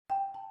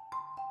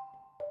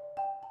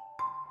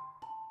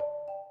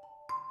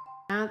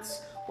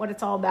That's what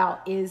it's all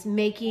about, is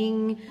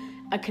making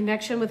a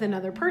connection with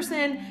another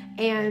person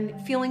and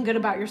feeling good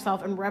about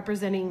yourself and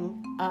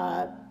representing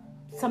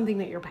something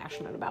that you're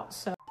passionate about.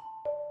 So,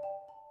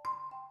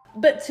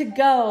 but to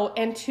go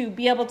and to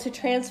be able to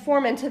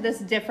transform into this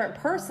different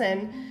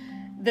person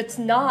that's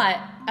not,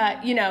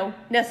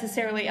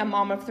 necessarily a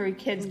mom of 3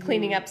 kids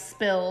cleaning up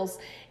spills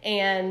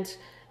and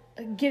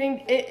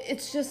getting,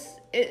 it's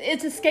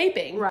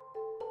escaping. Right.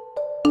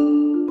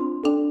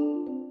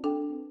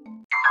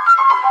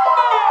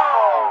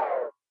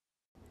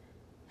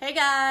 Hey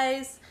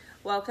guys,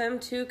 welcome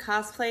to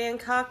Cosplay and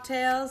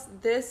Cocktails.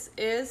 This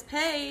is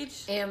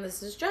Paige. And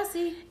this is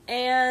Jessie.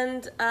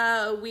 And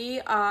we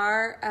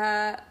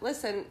are,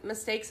 listen,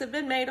 mistakes have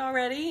been made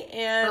already.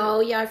 And oh,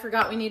 yeah, I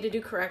forgot we need to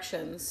do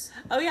corrections.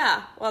 Oh,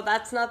 yeah. Well,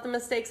 that's not the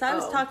mistakes I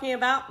was talking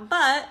about,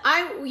 but...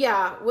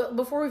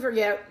 before we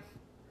forget,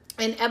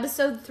 in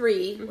episode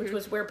 3, which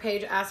was where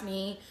Paige asked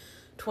me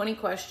 20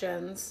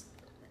 questions,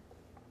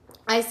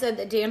 I said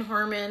that Dan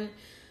Harmon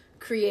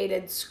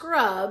created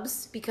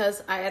Scrubs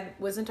because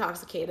was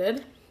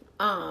intoxicated.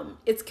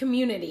 It's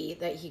Community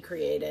that he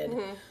created.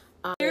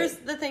 Here's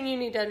the thing you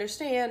need to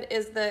understand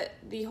is that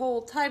the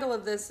whole title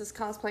of this is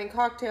Cosplay and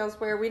Cocktails,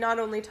 where we not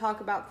only talk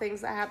about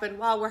things that happen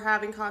while we're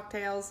having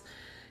cocktails,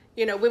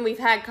 when we've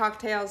had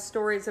cocktails,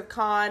 stories of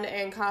con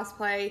and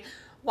cosplay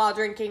while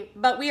drinking,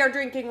 but we are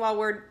drinking while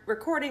we're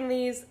recording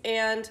these,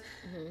 and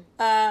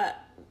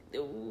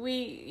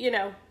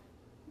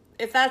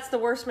if that's the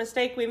worst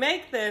mistake we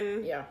make,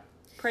 then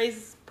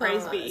praise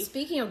be.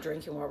 Speaking of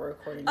drinking while we're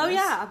recording Oh, this.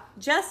 yeah.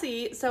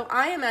 Jessie. So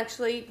I am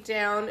actually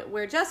down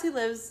where Jessie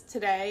lives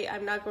today.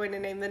 I'm not going to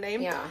name the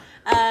name.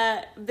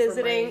 Yeah.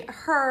 Visiting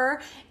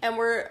her. And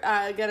we're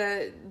going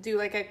to do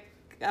like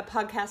a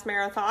podcast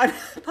marathon.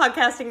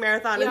 Podcasting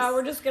marathon. Yeah,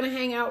 we're just going to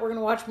hang out. We're going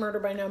to watch Murder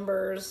by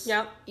Numbers.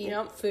 Yep. Eat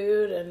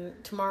food.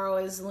 And tomorrow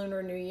is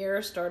Lunar New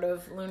Year. Start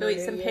of Lunar New Year.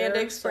 Go eat some Panda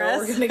Express.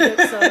 So we're going to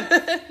get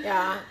some.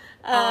 Yeah.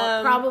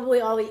 Probably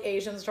all the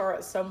Asians are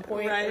at some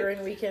point during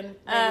the weekend.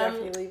 Maybe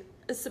after you leave.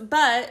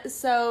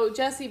 So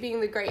Jessie, being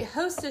the great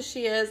hostess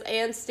she is,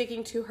 and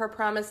sticking to her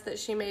promise that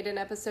she made in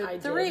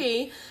episode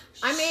 3.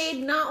 I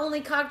made not only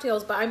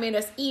cocktails, but I made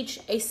us each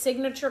a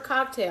signature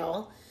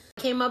cocktail.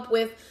 Came up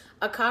with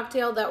a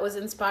cocktail that was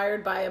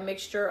inspired by a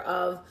mixture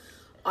of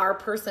our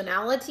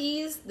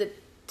personalities, the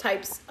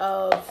types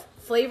of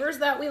flavors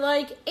that we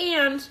like,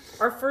 and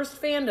our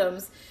first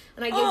fandoms.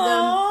 And I gave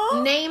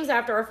them names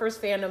after our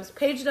first fandoms.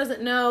 Paige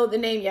doesn't know the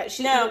name yet.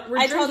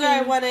 I told her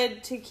I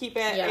wanted to keep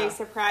it a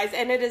surprise,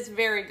 and it is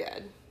very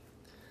good.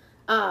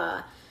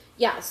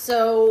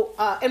 So,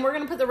 and we're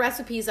going to put the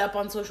recipes up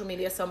on social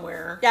media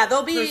somewhere. Yeah,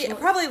 they'll be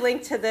probably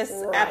linked to this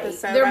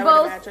episode. They're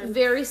both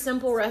very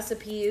simple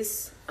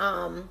recipes,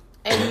 and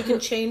you can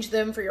change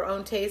them for your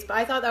own taste. But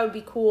I thought that would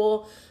be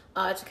cool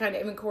to kind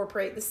of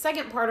incorporate the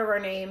second part of our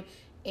name,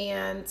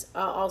 and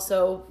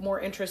also more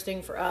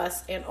interesting for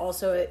us, and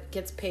also it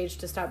gets Paige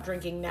to stop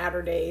drinking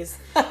Natter Days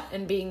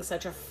and being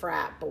such a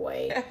frat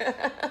boy.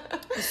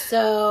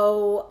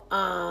 So,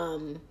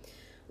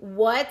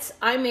 what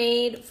I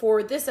made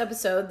for this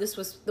episode, this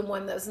was the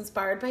one that was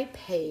inspired by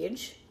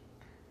Paige,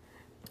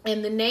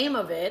 and the name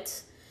of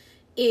it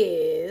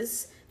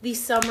is the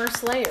Summer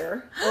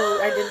Slayer. Oh,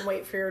 I didn't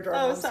wait for your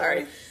drama. I'm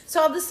sorry.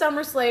 So the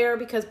Summer Slayer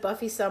because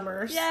Buffy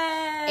Summers.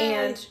 Yay!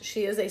 And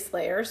she is a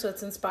Slayer, so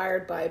it's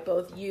inspired by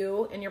both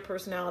you and your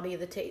personality,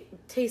 the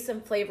tastes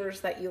and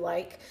flavors that you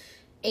like,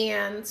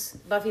 and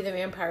Buffy the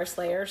Vampire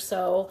Slayer.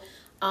 So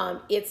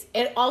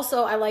it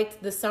also, I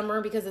liked the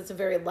summer because it's a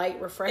very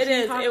light,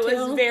 refreshing cocktail.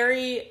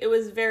 It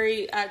was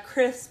very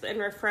crisp and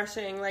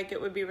refreshing. Like, it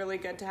would be really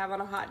good to have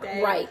on a hot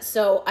day. Right.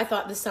 So I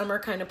thought the summer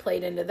kind of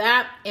played into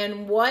that.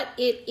 And what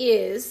it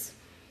is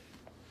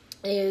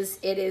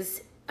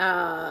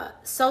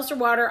seltzer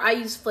water. I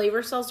use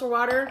flavor seltzer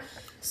water.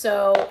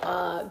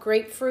 So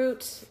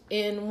grapefruit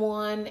in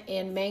one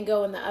and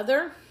mango in the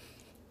other.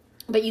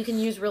 But you can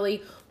use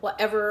really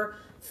whatever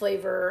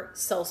flavor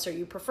seltzer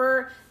you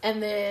prefer,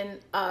 and then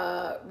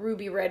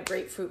ruby red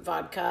grapefruit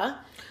vodka.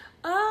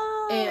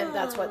 Oh, and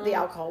that's what the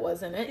alcohol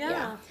was in it.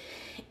 Yeah.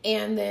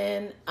 And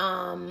then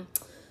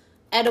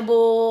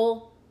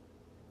edible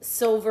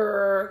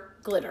silver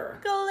glitter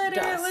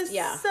dust. It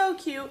was so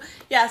cute.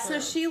 Yeah, so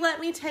she let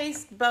me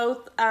taste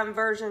both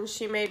versions.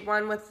 She made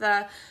one with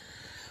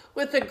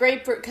the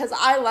grapefruit, because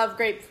I love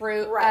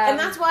grapefruit. Right. And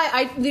that's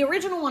why the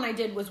original one I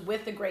did was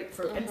with the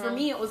grapefruit. And for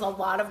me, it was a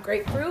lot of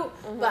grapefruit.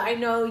 But I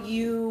know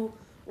you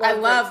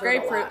love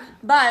grapefruit.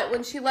 But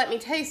when she let me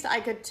taste, I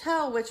could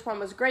tell which one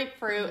was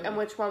grapefruit and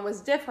which one was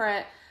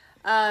different.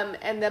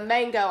 And the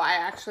mango, I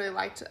actually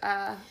liked.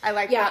 I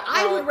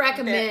would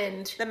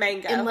recommend the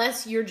mango.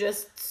 Unless you're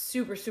just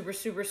super, super,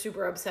 super,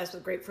 super obsessed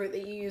with grapefruit,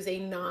 that you use a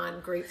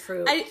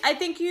non-grapefruit. I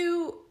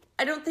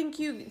don't think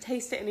you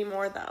taste it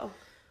anymore, though.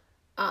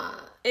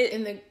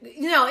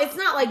 It's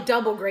not like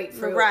double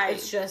grapefruit. Right.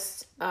 It's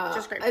just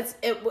grapefruit. It's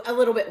a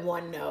little bit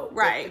one note.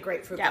 Right. With the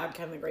grapefruit Yep.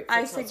 vodka and the grapefruit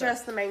I seltzer.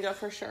 suggest the mango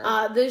for sure.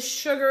 The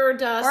sugar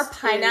dust or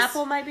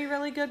pineapple might be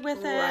really good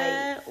with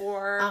Right. it.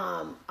 Or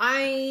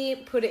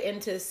I put it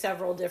into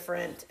several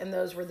different, and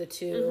those were the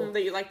two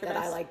that you like the that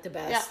best. I like the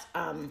best.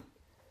 Yeah.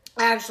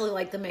 I actually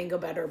like the mango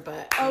better,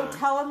 but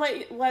tell them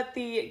what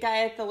the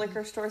guy at the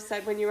liquor store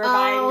said when you were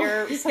buying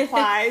your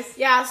supplies.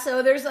 Yeah,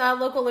 so there's a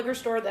local liquor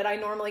store that I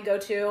normally go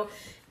to,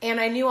 and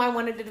I knew I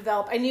wanted to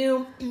develop. I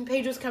knew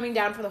Paige was coming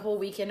down for the whole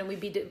weekend, and we'd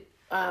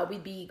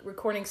be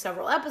recording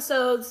several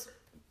episodes,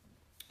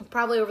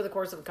 probably over the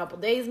course of a couple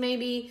days,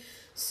 maybe.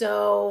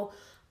 So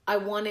I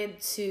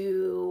wanted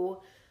to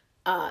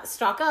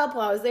stock up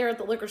while I was there at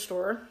the liquor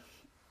store,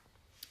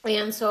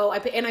 and so I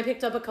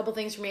picked up a couple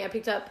things for me. I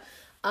picked up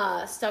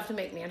stuff to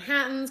make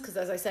Manhattans, because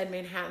as I said,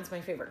 Manhattan's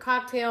my favorite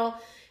cocktail,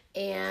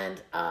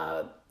 and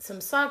some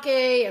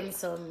sake and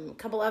some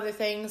couple other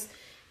things.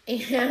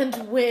 And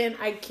when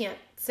I can't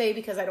say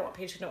because I don't want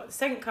Paige to know what the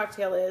second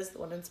cocktail is, the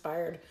one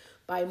inspired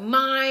by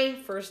my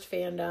first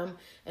fandom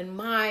and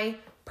my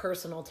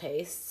personal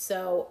taste.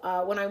 So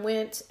when I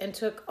went and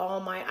took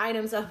all my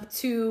items up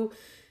to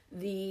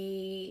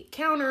the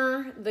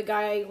counter, the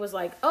guy was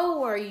like,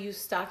 "Oh, are you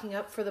stocking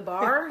up for the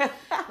bar?" And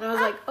I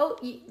was like, "Oh,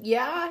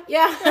 yeah.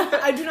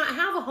 I do not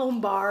have a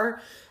home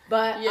bar,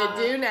 but You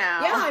do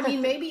now." Yeah, I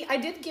mean, maybe I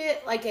did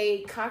get like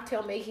a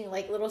cocktail making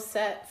like little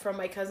set from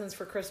my cousins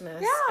for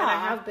Christmas. Yeah. And I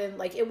have been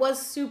like, it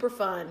was super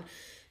fun.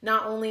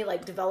 Not only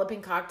like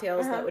developing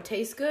cocktails that would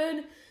taste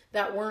good,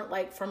 that weren't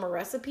like from a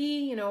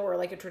recipe, or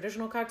like a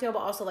traditional cocktail,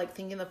 but also like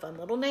thinking of fun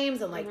little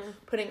names and like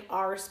putting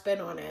our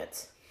spin on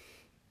it.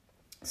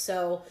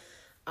 So,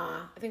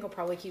 I think I'll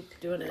probably keep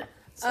doing it.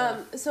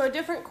 So a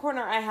different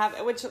corner I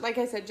have, which, like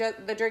I said,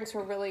 the drinks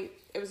were really,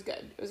 it was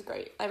good. It was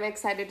great. I'm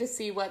excited to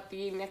see what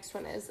the next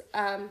one is.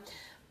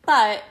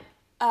 But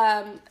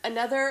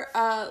another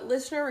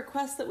listener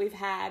request that we've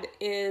had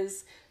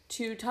is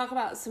to talk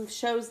about some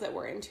shows that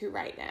we're into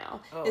right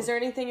now. Oh. Is there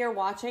anything you're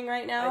watching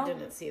right now? I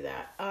didn't see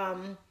that.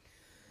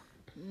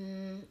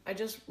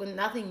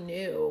 Nothing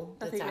new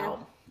that's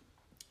out.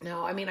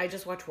 No, I mean, I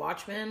just watched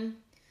Watchmen.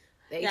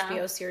 The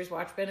HBO series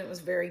Watchmen. It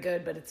was very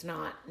good, but it's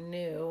not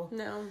new.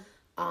 No.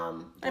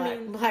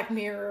 Black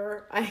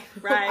Mirror.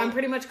 I'm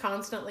pretty much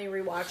constantly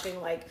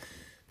rewatching like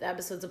the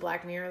episodes of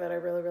Black Mirror that I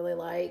really, really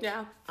like.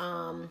 Yeah.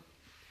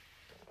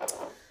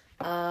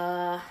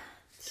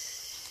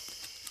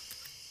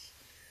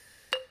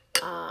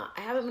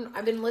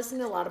 I've been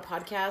listening to a lot of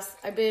podcasts.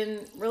 I've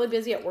been really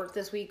busy at work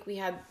this week. We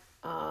had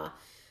a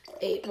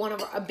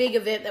big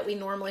event that we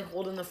normally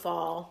hold in the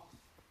fall.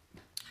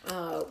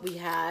 We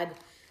had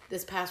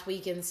this past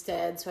week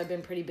instead, so I've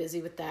been pretty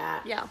busy with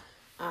that. Yeah.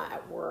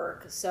 At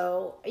work.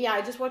 So yeah,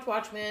 I just watched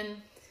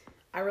Watchmen.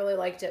 I really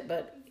liked it,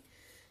 but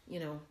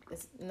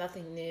it's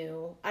nothing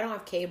new. I don't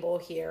have cable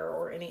here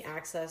or any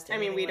access to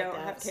anything we like don't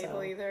that, have cable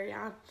so. either,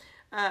 yeah.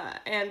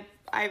 And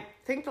I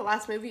think the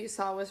last movie you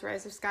saw was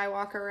Rise of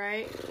Skywalker,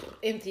 right?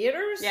 In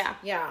theaters? Yeah.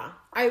 Yeah.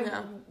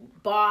 I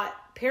bought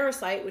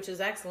Parasite, which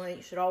is excellent.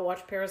 You should all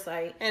watch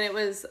Parasite. And it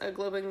was a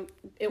Globe.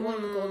 It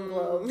won the Golden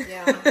Globe,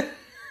 yeah.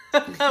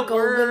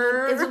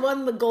 It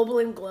won the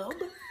Goblin Globe?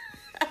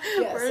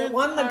 Yes, it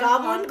won the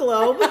Goblin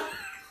Globe.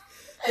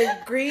 The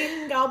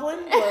Green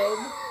Goblin Globe.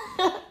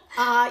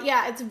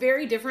 Yeah, it's a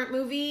very different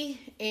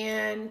movie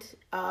and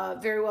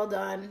very well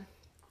done.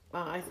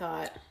 I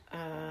thought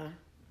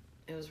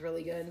it was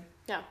really good.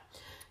 Yeah.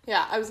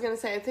 Yeah, I was going to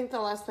say, I think the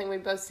last thing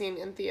we've both seen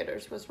in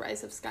theaters was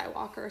Rise of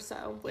Skywalker,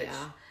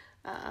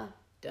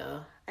 Duh.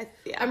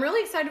 Yeah. I'm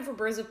really excited for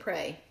Birds of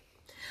Prey.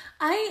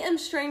 I am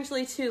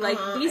strangely too. Like,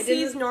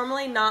 DC's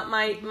normally not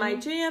my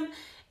jam,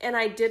 and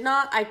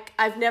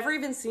I've never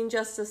even seen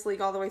Justice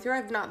League all the way through.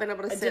 I've not been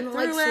able to sit through it.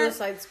 I didn't like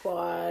Suicide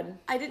Squad.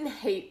 I didn't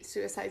hate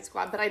Suicide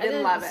Squad, but I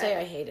didn't love it. I didn't say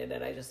I hated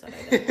it. I just said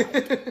I didn't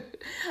like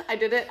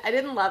it. I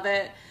didn't love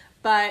it.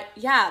 But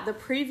yeah, the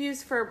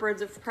previews for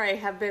Birds of Prey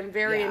have been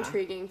very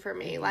intriguing for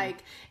me. Mm-hmm.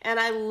 And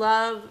I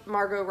love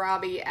Margot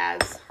Robbie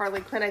as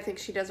Harley Quinn. I think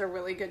she does a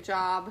really good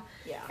job.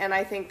 Yeah. And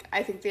I think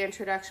the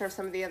introduction of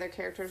some of the other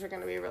characters are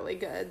going to be really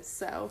good.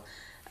 So,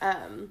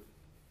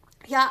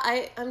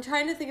 yeah, I'm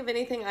trying to think of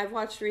anything I've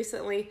watched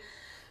recently.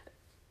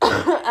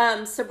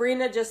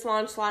 Sabrina just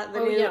launched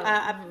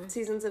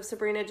seasons of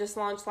Sabrina just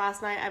launched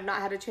last night. I've not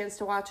had a chance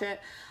to watch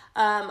it.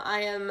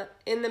 I am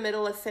in the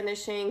middle of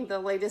finishing the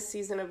latest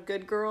season of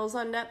Good Girls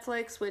on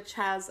Netflix, which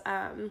has,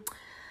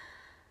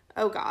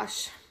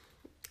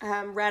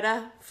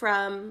 Retta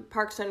from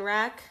Parks and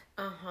Rec.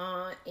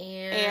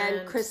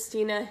 And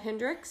Christina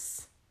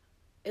Hendricks.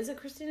 Is it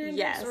Christina Hendricks?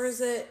 Yes. Or is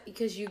it,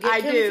 because you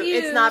get confused. I do.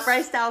 It's not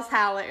Bryce Dallas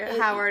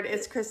Howard.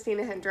 It's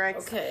Christina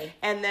Hendricks. Okay.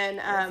 And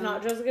then, it's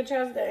not Jessica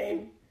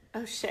Chastain.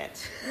 Oh,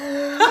 shit.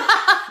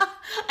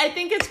 I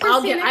think it's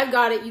Christina. I've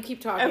got it. You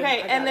keep talking.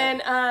 Okay, and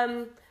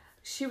then,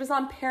 she was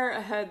on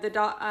Parenthood.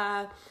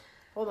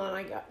 Hold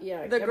on,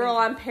 the girl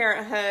on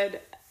Parenthood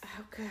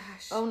Oh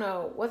gosh. Oh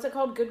no, what's it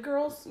called? Good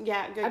Girls?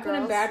 Yeah, Good Girls. I put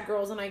in Bad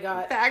Girls and I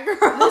got Bad Girls.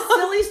 the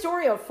silly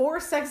story of 4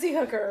 sexy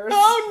hookers.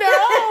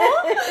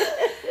 Oh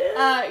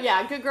no.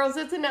 Yeah, Good Girls.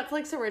 It's a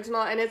Netflix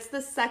original, and it's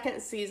the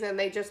second season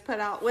they just put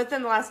out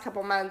within the last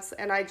couple months,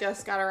 and I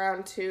just got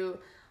around to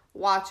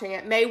watching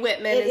it. Mae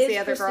Whitman is the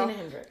other girl.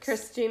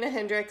 Christina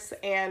Hendricks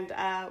and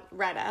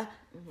Retta.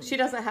 Mm-hmm.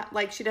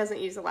 She doesn't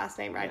use the last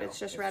name, right? No, it's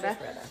just Retta.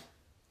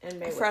 And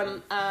Mae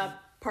from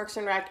Parks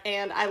and Rec,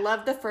 and I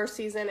loved the first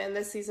season, and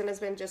this season has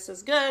been just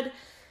as good.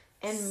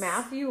 And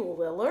Matthew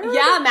Lillard?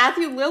 Yeah,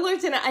 Matthew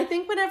Lillard's in it. I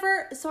think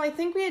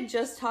we had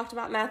just talked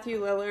about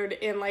Matthew Lillard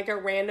in like a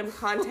random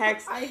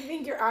context. I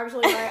think you're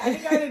actually right. I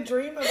think I had a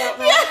dream about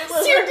Matthew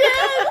Lillard. Yes, you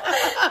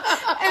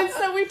did! And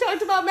so we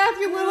talked about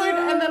Matthew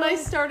Lillard, and then I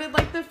started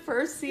like the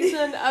first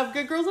season of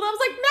Good Girls, and I was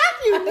like,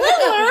 Matthew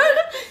Lillard?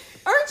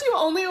 Aren't you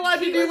only allowed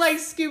to do like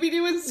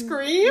Scooby-Doo and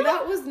Scream?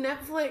 That was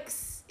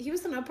Netflix. He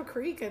was in Up a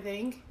Creek, I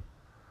think.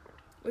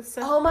 With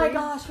Seth Green. My Green.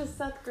 gosh, with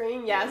Seth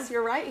Green. Yes,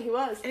 you're right, he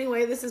was.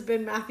 Anyway, this has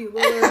been Matthew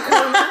Lillard.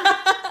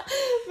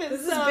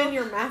 This has been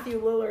your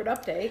Matthew Lillard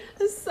update.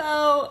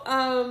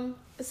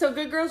 So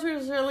Good Girls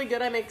was really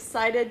good. I'm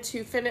excited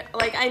to finish.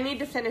 Like, I need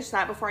to finish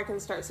that before I can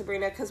start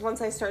Sabrina, because once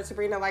I start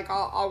Sabrina, like,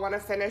 I'll want to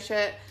finish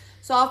it.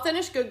 So I'll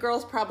finish Good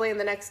Girls probably in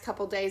the next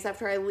couple days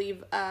after I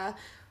leave. I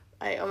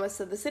almost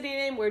said the city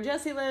name where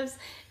Jesse lives,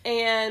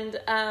 and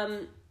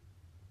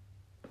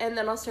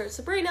then I'll start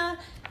Sabrina,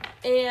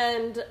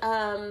 and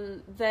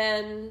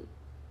then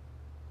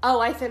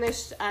I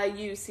finished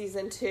You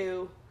season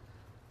 2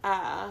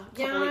 a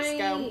couple weeks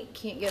ago. I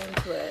can't get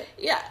into it.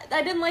 Yeah,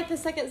 I didn't like the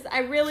second.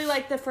 I really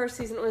liked the first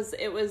season.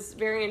 It was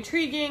very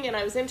intriguing, and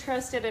I was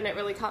interested, and it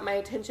really caught my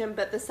attention.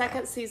 But the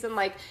second season,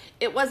 like,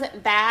 it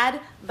wasn't bad,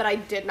 but I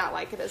did not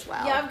like it as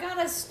well. Yeah, I've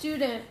got a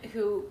student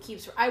who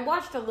I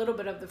watched a little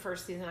bit of the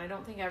first season. I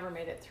don't think I ever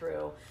made it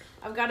through.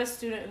 I've got a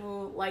student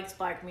who likes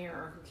Black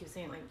Mirror who keeps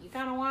saying, like, you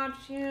gotta watch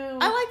You.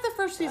 I like the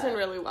first season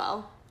really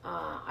well.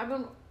 I've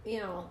been,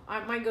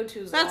 my go-to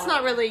is That's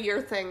not really your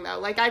thing, though.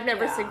 Like, I've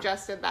never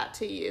suggested that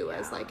to you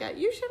as, like,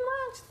 you should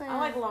watch that. I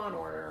like Law and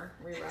Order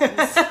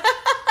reruns.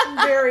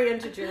 I'm very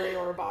into Jerry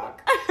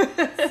Orbach.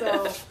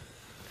 So,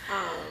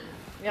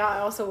 I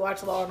also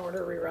watch Law and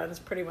Order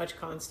reruns pretty much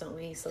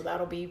constantly, so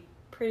that'll be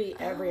pretty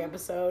every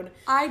episode.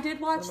 I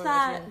did watch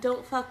that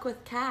Don't Fuck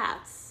with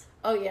Cats.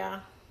 Oh, yeah.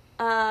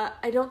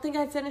 I don't think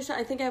I finished it.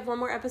 I think I have one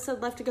more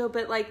episode left to go,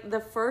 but like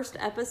the first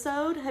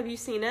episode, have you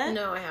seen it?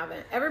 No, I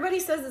haven't. Everybody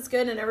says it's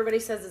good and everybody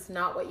says it's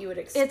not what you would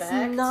expect. It's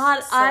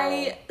not.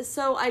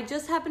 So I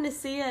just happened to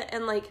see it,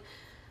 and like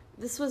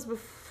this was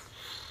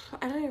before,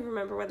 I don't even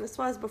remember when this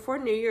was, before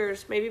New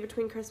Year's, maybe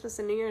between Christmas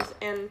and New Year's,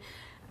 and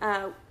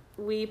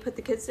we put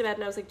the kids to bed,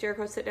 and I was like,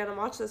 Jericho, sit down and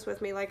watch this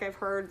with me. Like, I've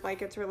heard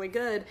like it's really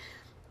good.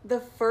 The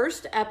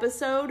first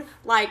episode,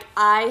 like,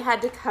 I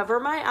had to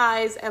cover my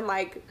eyes and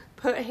like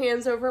put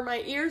hands over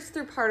my ears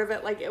through part of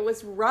it. Like, it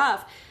was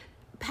rough.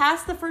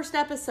 Past the first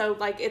episode,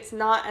 like, it's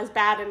not as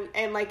bad,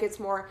 and like it's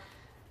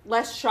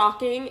less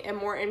shocking and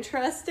more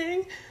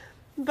interesting.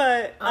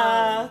 But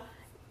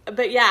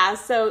yeah,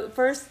 so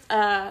first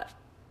the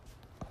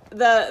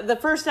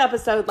first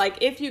episode, like,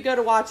 if you go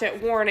to watch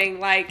it, warning,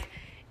 like,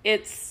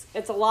 it's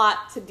a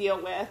lot to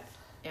deal with.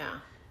 Yeah.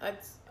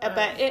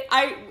 But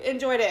I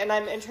enjoyed it, and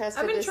I'm interested.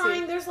 I've been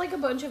trying. There's like a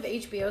bunch of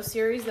HBO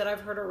series that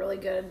I've heard are really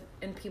good,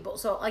 and people.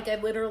 So like, I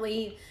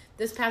literally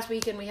this past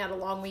weekend we had a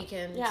long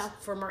weekend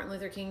for Martin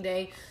Luther King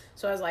Day.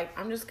 So I was like,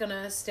 I'm just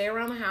gonna stay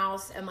around the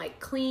house and like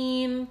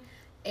clean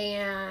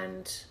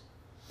and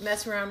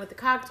mess around with the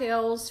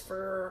cocktails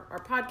for our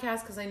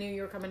podcast because I knew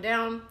you were coming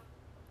down,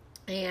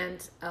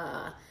 and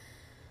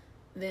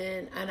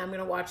then I'm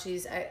gonna watch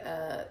these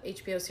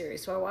HBO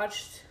series. So I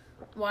watched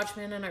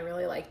Watchmen, and I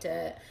really liked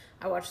it.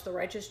 I watched The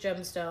Righteous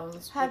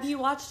Gemstones. Have you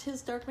watched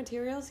his Dark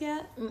Materials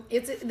yet?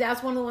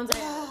 That's one of the ones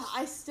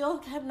I still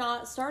have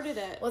not started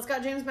it. Well, it's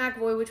got James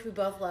McAvoy, which we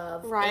both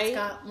love. Right. It's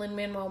got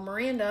Lin-Manuel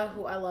Miranda,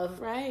 who I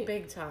love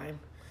big time.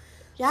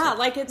 Yeah,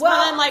 like, it's when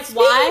I'm like,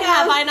 why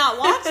have I not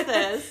watched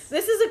this?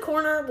 This is a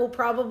corner we'll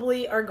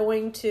probably are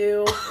going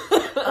to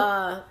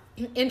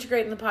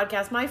integrate in the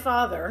podcast. My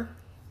father...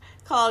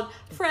 Called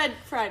Fred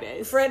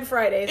Fridays. Fred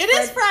Fridays. It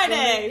is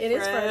Friday. It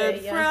is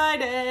Friday. Yeah.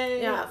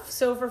 Friday. Yeah.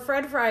 So for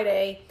Fred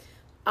Friday,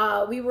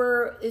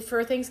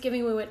 for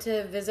Thanksgiving, we went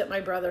to visit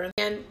my brother,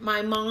 and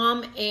my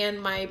mom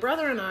and my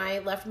brother and I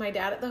left my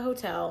dad at the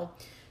hotel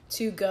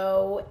to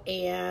go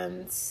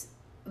and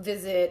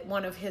visit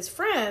one of his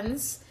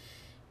friends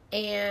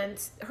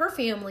and her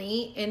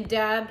family, and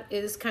Dad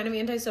is kind of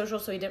antisocial,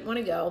 so he didn't want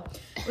to go.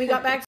 We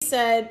got back, he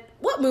said,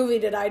 "What movie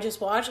did I just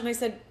watch?" And I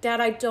said,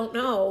 "Dad, I don't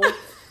know.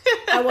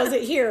 I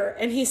wasn't here."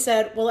 And he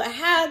said, "Well, it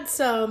had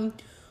some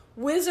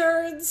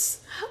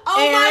wizards."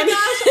 Oh my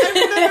gosh,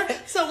 I remember.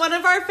 So one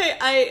of our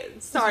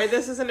sorry,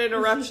 this is an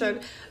interruption,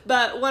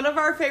 but one of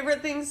our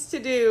favorite things to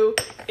do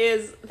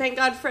is, thank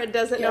God Fred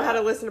doesn't know how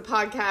to listen to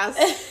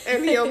podcasts,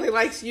 and he only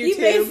likes YouTube.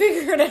 He may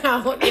figure it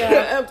out.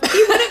 Yeah.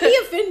 He wouldn't be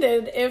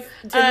offended if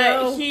to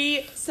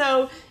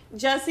know.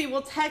 Jesse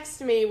will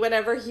text me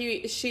whenever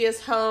she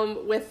is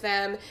home with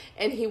them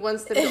and he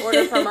wants them to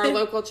order from our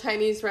local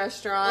Chinese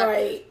restaurant.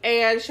 Right.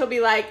 And she'll be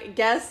like,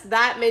 guess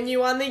that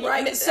menu on the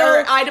Right.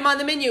 or item on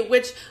the menu,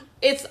 which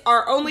it's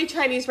our only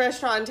Chinese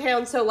restaurant in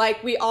town, so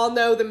like we all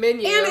know the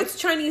menu. And it's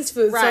Chinese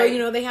food, so Right. you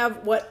know they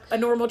have what a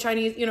normal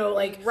Chinese, you know,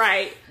 like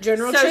right.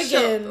 General So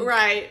Chicken,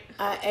 right.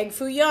 Egg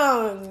foo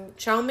young,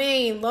 chow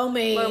mein, lo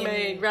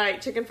mein, Right,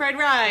 chicken fried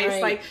rice,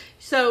 Right. like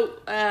so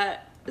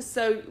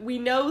we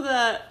know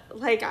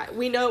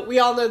we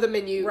all know the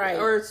menu, Right.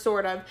 or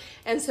sort of,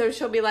 and so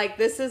she'll be like,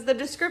 this is the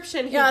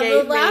description he Yeah,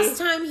 gave the last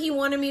me. time he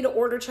wanted me to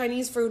order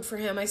Chinese food for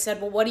him, I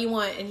said, well, what do you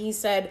want? And he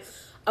said,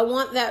 I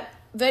want that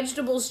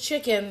vegetables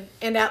chicken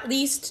and at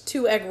least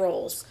 2 egg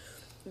rolls.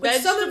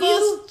 Which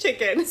Vegetables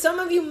chicken. some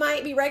of you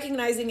might be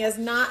recognizing as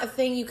not a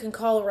thing you can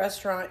call a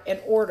restaurant and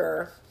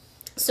order.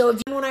 So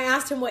when I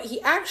asked him what he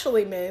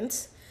actually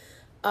meant,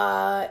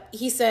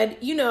 he said,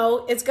 you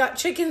know, it's got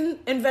chicken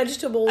and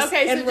vegetables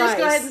Okay, so and just rice.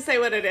 go ahead and say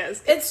what it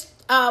is. It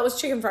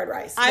was chicken fried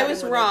rice. I that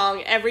was wanted.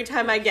 wrong every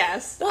time I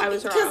guessed. I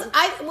was Because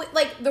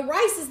wrong. the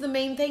rice is the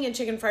main thing in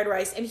chicken fried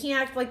rice, and he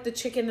acted like the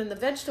chicken and the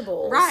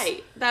vegetables.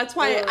 Right. That's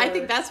why I Or-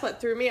 think that's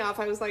what threw me off.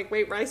 I was like,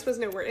 wait, rice was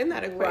nowhere in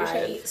that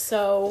equation. Right.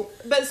 So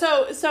But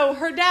so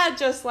her dad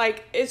just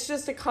like, it's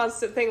just a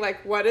constant thing,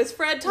 like, what is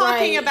Fred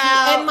talking right.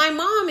 about? And my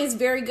mom is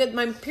very good.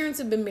 My parents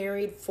have been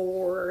married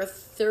for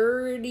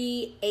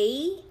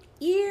 38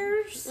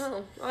 years.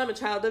 Oh, I'm a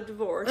child of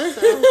divorce,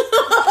 so.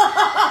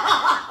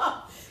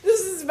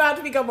 This is about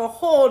to become a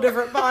whole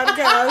different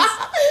podcast.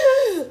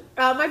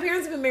 My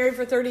parents have been married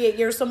for 38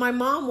 years, so my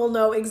mom will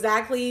know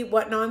exactly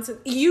what nonsense.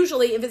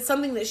 Usually, if it's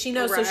something that she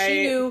knows, so she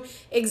Right. knew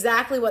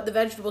exactly what the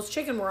vegetables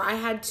chicken were. I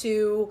had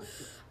to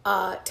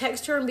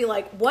text her and be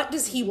like, "What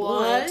does he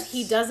want? What?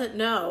 He doesn't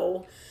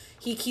know."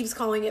 He keeps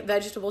calling it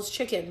vegetables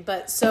chicken.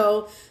 But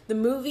so the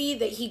movie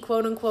that he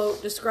quote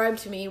unquote described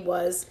to me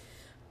was.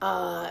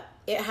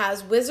 It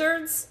has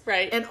wizards,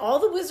 Right. And all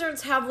the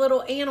wizards have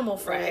little animal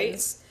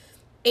friends,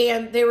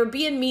 and they were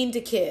being mean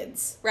to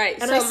kids, Right.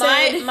 And so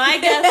I said, my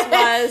guess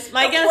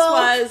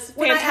was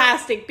when I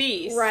Fantastic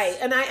Beasts. right?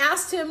 And I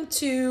asked him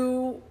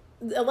to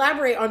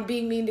elaborate on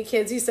being mean to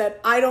kids. He said,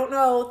 "I don't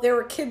know. They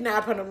were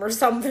kidnapping them or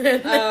something."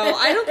 Oh,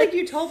 I don't think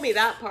you told me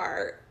that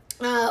part.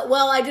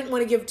 Well, I didn't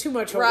want to give too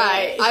much away.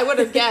 Right. I would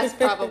have guessed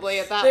probably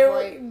at that They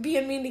point. were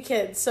being mean to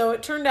kids. So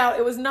it turned out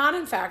it was not,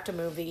 in fact, a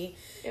movie.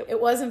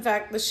 It was, in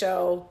fact, the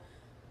show,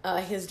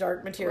 His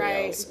Dark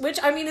Materials. Right. Which,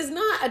 I mean, is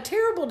not a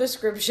terrible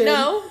description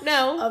No.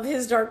 of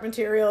His Dark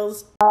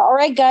Materials. All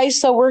right, guys.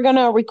 So we're going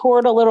to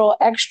record a little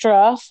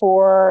extra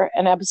for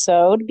an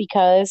episode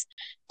because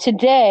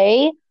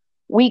today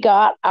we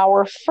got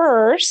our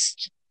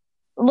first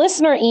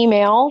listener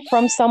email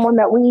from someone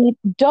that we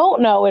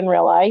don't know in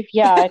real life.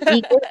 Yeah,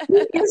 he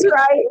is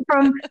right.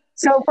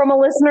 From a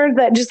listener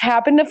that just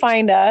happened to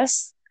find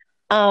us.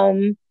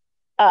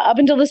 Up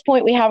until this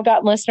point, we have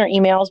gotten listener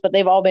emails, but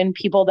they've all been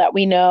people that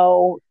we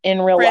know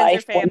in real Friends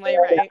life. or family,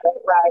 right?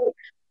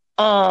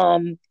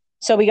 Right.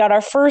 So we got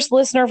our first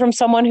listener from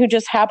someone who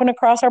just happened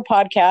across our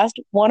podcast.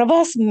 One of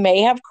us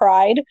may have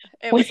cried.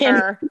 It was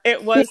her.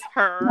 It was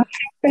her.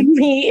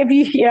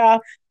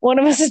 One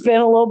of us has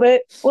been a little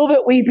bit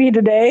weepy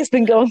today. It's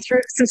been going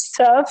through some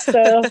stuff.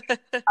 So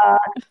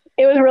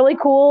it was really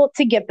cool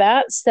to get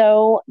that.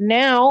 So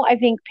now I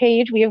think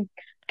Paige, we have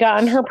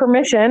gotten her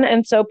permission.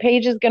 And so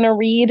Paige is going to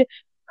read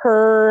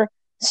her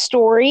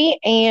story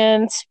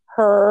and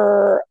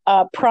her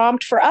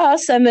prompt for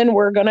us, and then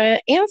we're going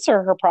to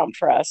answer her prompt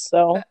for us.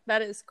 So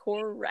That is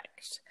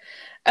correct.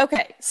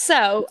 Okay,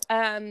 so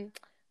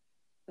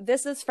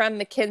this is from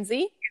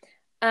Mackenzie,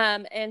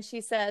 and she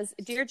says,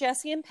 "Dear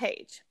Jesse and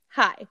Paige,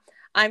 hi.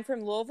 I'm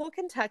from Louisville,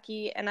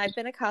 Kentucky, and I've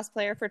been a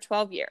cosplayer for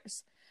 12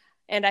 years.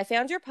 And I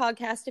found your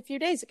podcast a few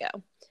days ago.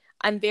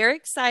 I'm very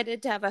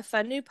excited to have a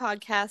fun new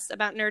podcast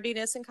about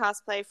nerdiness and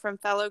cosplay from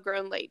fellow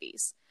grown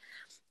ladies.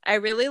 I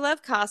really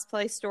love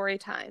cosplay story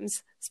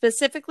times,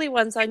 specifically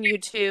ones on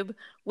YouTube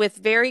with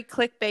very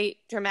clickbait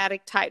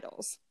dramatic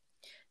titles."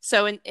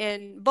 So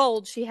in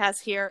bold, she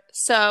has here,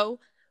 "So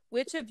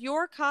which of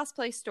your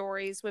cosplay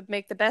stories would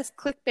make the best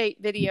clickbait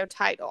video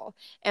title?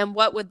 And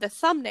what would the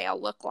thumbnail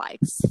look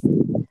like?"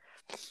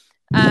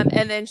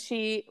 And then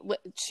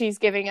she's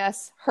giving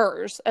us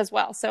hers as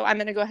well. So I'm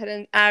going to go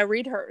ahead and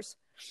read hers.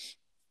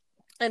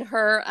 And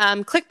her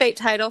clickbait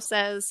title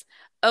says,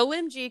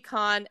 "OMG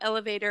Con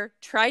elevator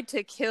tried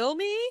to kill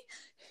me? !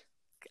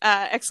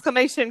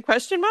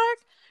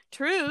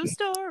 True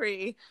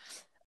story."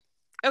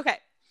 Okay.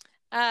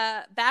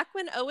 Back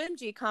when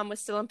OMG Con was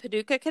still in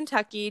Paducah,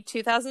 Kentucky,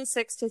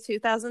 2006 to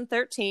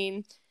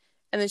 2013,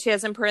 and then she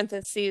has in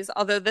parentheses,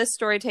 although this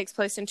story takes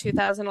place in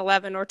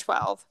 2011 or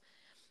 12.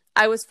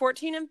 I was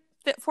 14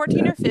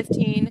 or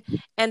 15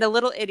 and a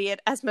little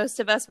idiot, as most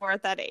of us were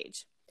at that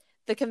age.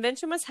 The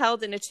convention was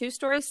held in a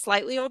 2-story,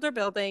 slightly older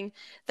building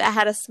that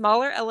had a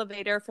smaller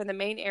elevator for the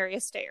main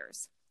area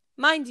stairs.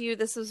 Mind you,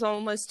 this was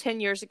almost 10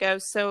 years ago,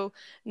 so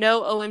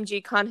no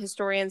OMG Con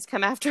historians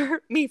come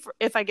after me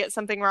if I get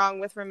something wrong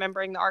with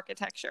remembering the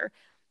architecture.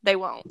 They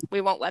won't.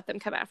 We won't let them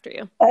come after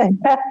you.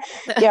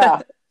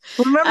 Yeah.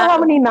 Remember how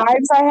many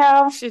knives I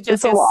have?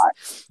 It's a lot.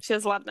 She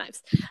has a lot of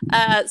knives.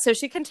 So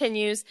she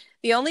continues,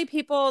 the only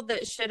people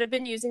that should have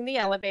been using the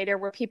elevator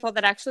were people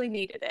that actually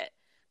needed it.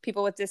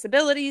 People with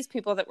disabilities,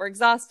 people that were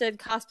exhausted,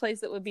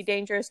 cosplays that would be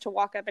dangerous to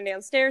walk up and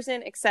down stairs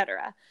in,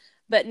 etc.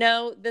 But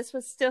no, this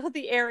was still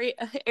the era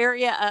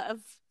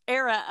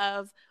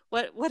of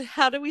what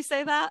how do we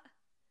say that?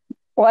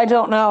 Well, I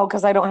don't know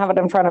because I don't have it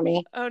in front of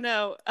me. Oh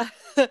no.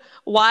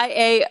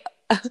 YAOI.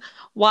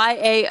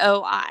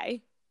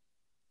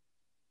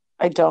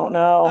 I don't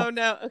know. Oh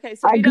no. Okay,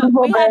 so we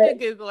had to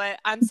Google it.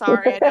 I'm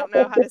sorry, I don't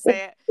know how to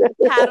say it.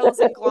 Paddles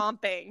and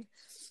glomping.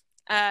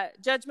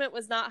 Judgment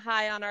was not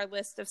high on our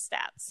list of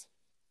stats.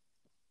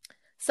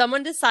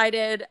 Someone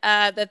decided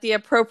that the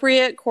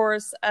appropriate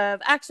course of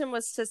action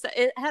was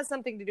it has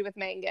something to do with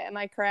manga. Am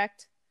I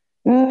correct?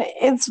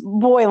 It's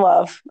boy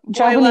love.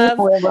 Japanese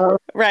boy love.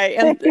 Right.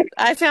 And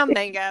I found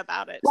manga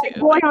about it like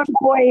too. Boy on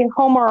boy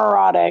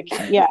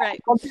homoerotic. Yeah.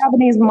 Right. Well,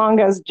 Japanese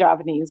manga is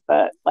Japanese,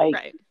 but like,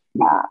 right.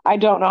 Yeah, I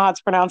don't know how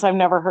it's pronounced. I've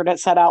never heard it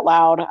said out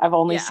loud. I've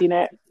only seen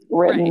it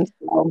written.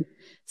 Right.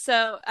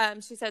 So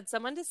she said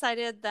someone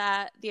decided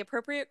that the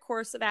appropriate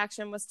course of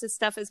action was to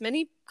stuff as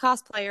many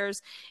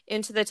cosplayers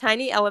into the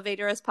tiny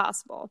elevator as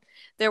possible.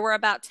 There were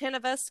about 10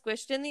 of us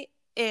squished in,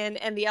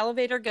 and the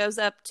elevator goes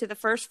up to the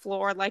first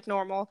floor like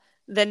normal,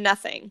 then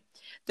nothing.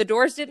 The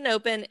doors didn't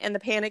open, and the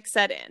panic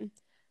set in.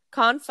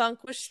 Con Funk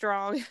was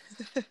strong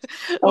with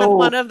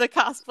one of the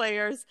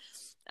cosplayers.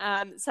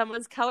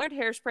 Someone's colored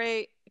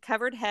hairspray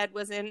covered head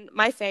was in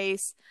my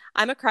face.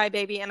 I'm a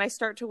crybaby, and I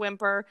start to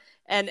whimper,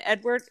 and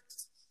Edward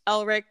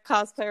Elric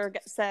cosplayer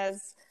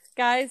says,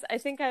 guys, I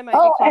think I might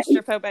be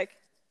claustrophobic.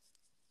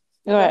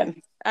 Go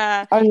ahead.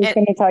 I was just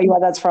going to tell you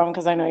what that's from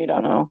because I know you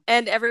don't know.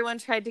 And everyone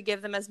tried to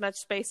give them as much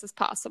space as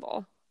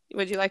possible.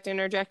 Would you like to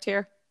interject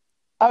here?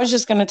 I was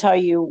just going to tell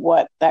you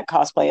what that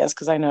cosplay is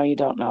because I know you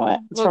don't know it.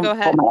 It's from go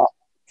ahead.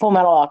 Full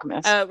Metal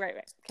Alchemist. Oh, right.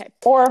 Okay.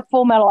 Or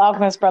Full Metal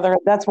Alchemist Brotherhood.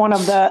 That's one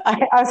of the,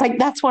 I was like,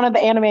 that's one of the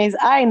animes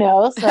I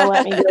know, so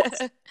let me do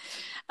it.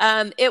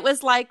 It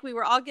was like we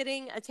were all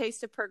getting a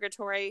taste of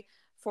purgatory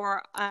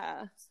for,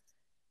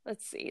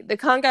 let's see, the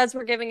con gods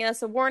were giving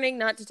us a warning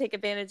not to take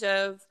advantage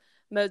of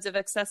modes of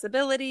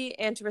accessibility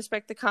and to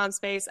respect the con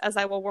space, as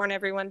I will warn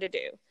everyone to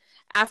do.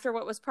 After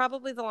what was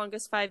probably the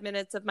longest 5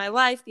 minutes of my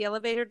life, the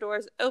elevator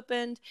doors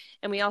opened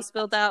and we all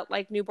spilled out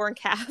like newborn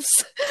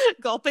calves,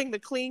 gulping the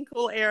clean,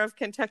 cool air of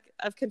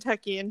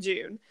Kentucky in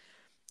June.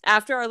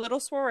 After our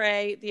little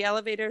soiree, the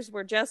elevators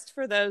were just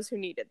for those who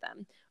needed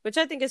them, which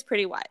I think is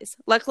pretty wise.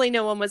 Luckily,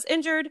 no one was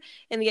injured,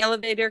 and the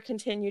elevator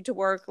continued to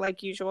work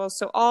like usual,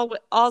 so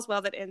all's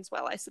well that ends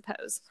well, I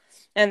suppose.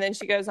 And then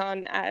she goes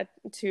on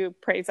to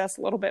praise us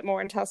a little bit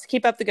more and tell us to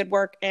keep up the good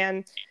work,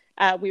 and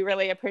we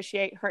really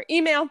appreciate her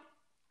email.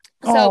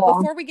 So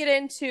before we get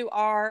into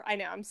I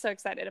know, I'm so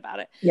excited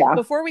about it. Yeah.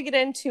 Before we get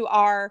into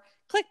our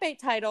clickbait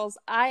titles,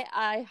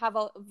 I have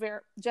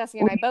Jesse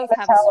and I both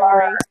have a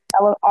story.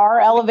 Our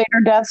elevator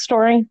death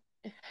story.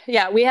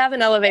 Yeah, we have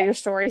an elevator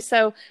story.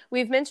 So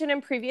we've mentioned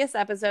in previous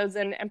episodes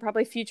and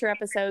probably future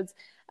episodes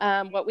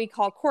what we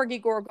call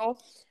Corgi Gorgle,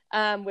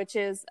 which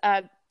is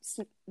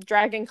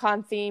Dragon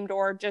Con themed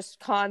or just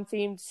con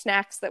themed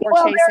snacks that we're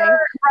chasing.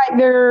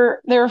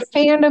 They're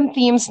fandom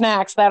themed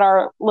snacks that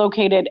are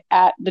located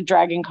at the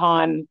Dragon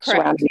Con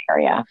surrounding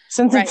area.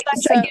 Since it's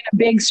such a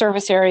big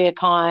service area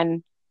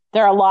con,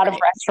 there are a lot of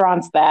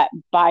restaurants that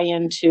buy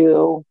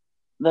into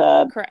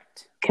the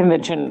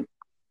convention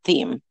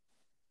theme.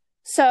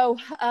 So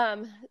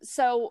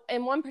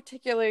in one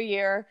particular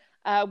year,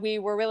 we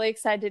were really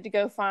excited to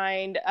go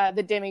find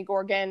the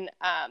Demigorgon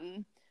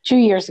 2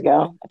 years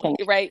ago, I think.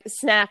 Right,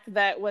 snack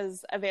that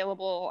was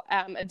available,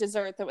 a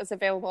dessert that was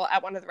available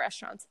at one of the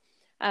restaurants.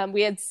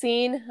 We had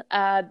seen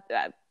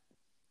the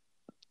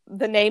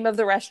name of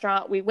the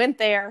restaurant. We went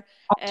there,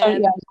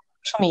 and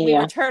we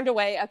were turned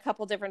away a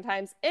couple different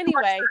times.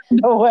 Anyway,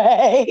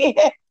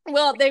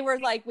 well, they were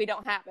like, "We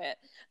don't have it."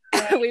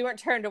 We weren't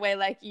turned away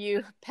like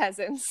you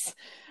peasants.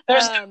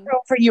 There's no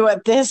room for you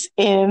at this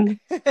inn.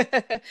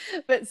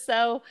 But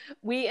so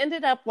we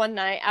ended up one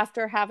night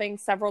after having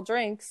several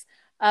drinks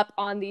up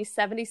on the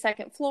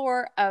 72nd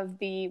floor of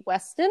the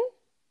Westin.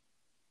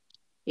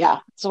 Yeah,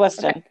 it's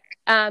Westin. Okay.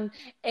 I don't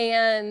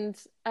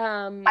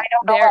know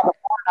the floor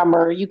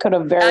number. You could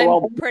have very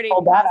well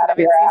pulled that out of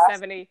your ass.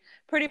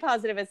 Pretty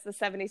positive it's the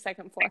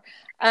 72nd floor.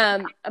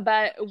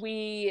 But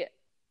we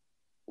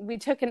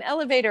took an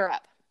elevator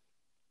up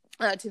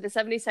to the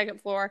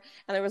 72nd floor,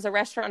 and there was a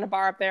restaurant and a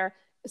bar up there.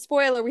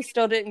 Spoiler, we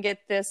still didn't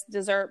get this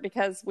dessert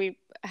because we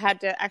had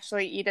to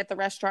actually eat at the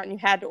restaurant and you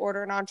had to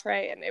order an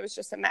entree, and it was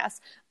just a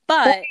mess.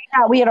 But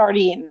yeah, we had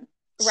already eaten.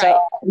 Right.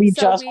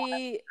 So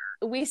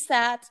we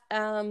sat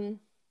down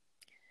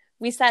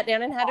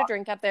and had a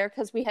drink up there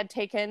because we had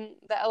taken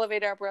the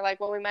elevator up. We're like,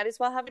 well, we might as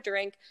well have a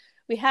drink.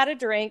 We had a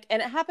drink,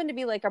 and it happened to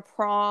be like a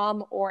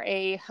prom or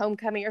a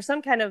homecoming or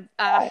some kind of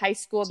high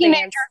school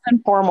dance.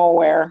 And formal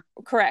wear.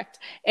 Correct.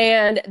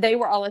 And they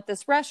were all at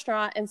this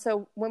restaurant. And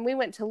so when we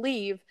went to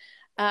leave,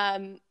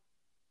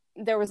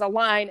 there was a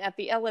line at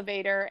the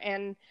elevator,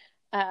 and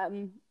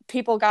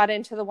people got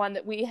into the one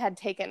that we had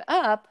taken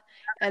up.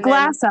 And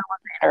Glass then,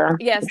 elevator.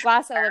 yes,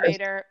 glass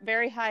elevator,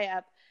 very high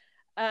up.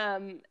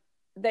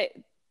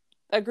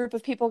 A group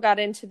of people got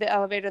into the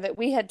elevator that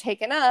we had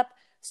taken up,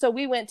 so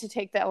we went to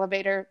take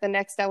the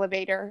next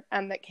elevator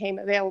that came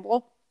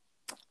available,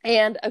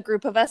 and a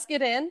group of us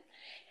get in,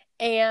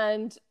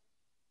 and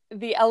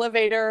the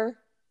elevator,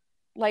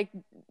 like,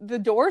 the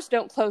doors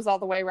don't close all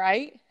the way,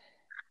 right?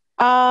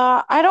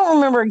 I don't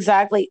remember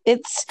exactly.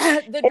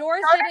 The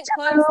doors didn't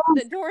close.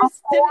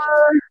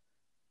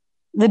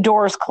 The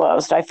doors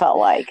closed, I felt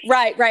like.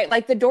 Right.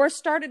 Like the doors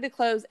started to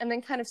close and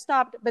then kind of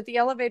stopped, but the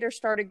elevator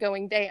started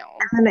going down.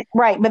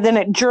 But then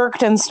it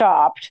jerked and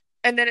stopped.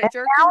 And then it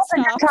jerked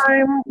and stopped. Now's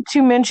time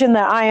to mention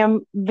that I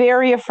am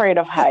very afraid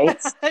of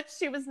heights.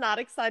 She was not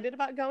excited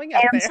about going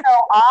up there. So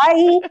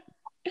I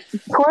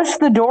pushed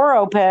the door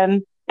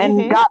open and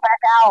got back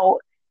out.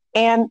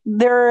 And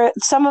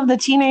some of the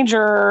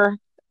teenager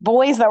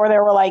boys that were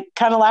there were like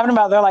kind of laughing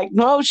about it. They're like,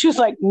 no, she was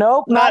like,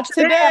 nope, not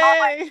today.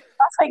 I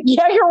was like,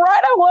 yeah, you're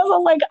right. I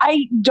wasn't like,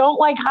 I don't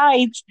like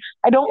heights.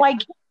 I don't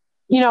like,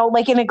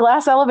 like in a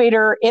glass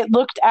elevator, it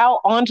looked out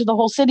onto the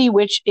whole city,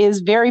 which is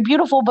very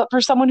beautiful. But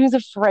for someone who's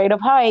afraid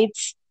of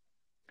heights,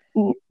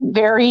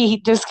 very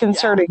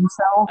disconcerting.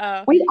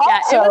 Yeah.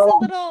 So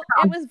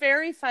it was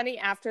very funny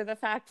after the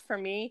fact for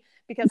me,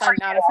 because I'm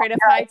not afraid of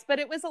heights, but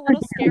it was a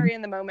little scary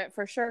in the moment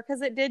for sure,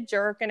 because it did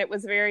jerk and it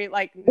was very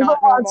like not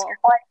normal.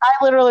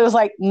 I literally was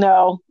like,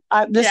 no,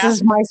 this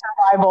is my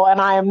survival, and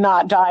I am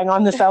not dying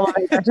on this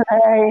elevator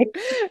today.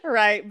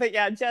 Right, but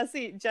yeah,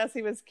 Jessie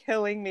was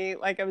killing me.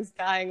 Like, I was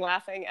dying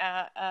laughing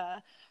at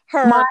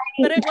her,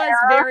 but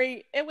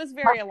it was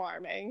very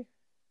alarming.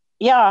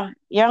 Yeah.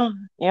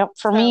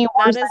 For me,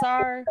 that is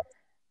our.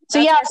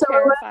 So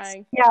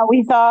terrifying.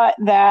 We thought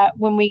that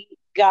when we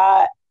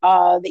got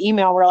the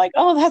email, we're like,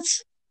 oh,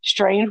 that's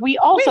strange. We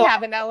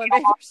have an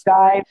elevator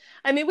story.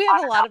 I mean, we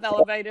have a lot of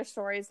elevator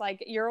stories.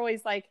 Like, you're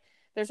always like,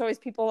 there's always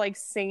people like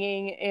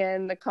singing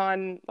in the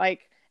con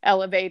like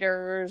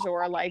elevators,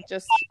 or like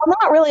just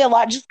not really a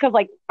lot, just because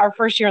like our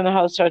first year in the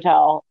host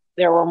hotel,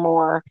 there were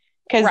more,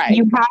 because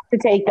you have to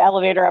take the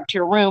elevator up to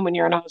your room when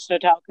you're in a host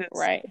hotel.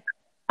 Right.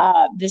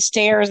 The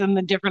stairs and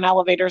the different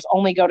elevators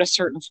only go to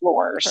certain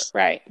floors.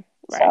 Right.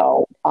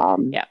 So,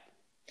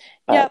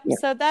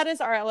 So that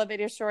is our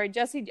elevator story.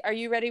 Jessie, are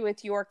you ready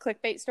with your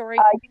clickbait story?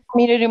 You want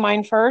me to do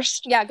mine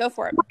first? Yeah, go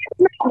for it.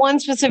 One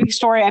specific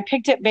story. I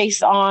picked it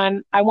based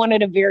on, I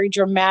wanted a very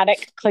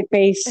dramatic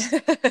clickbait,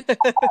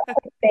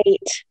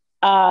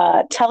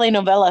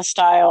 telenovela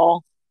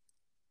style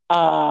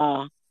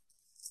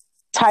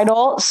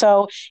title.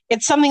 So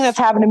it's something that's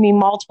happened to me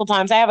multiple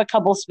times. I have a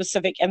couple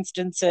specific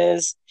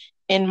instances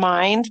in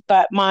mind,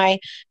 but my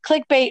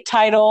clickbait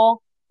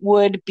title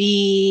would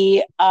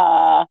be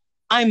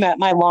I met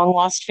my long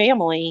lost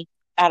family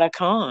at a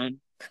con.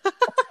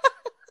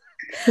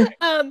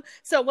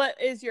 So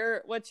what's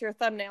your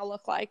thumbnail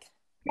look like?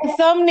 The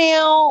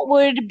thumbnail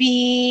would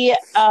be it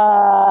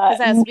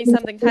has to be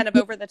something kind of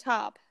over the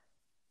top.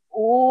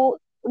 Well,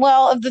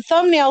 if the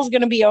thumbnail is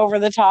going to be over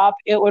the top,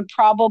 it would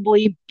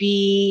probably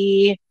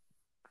be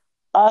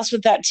us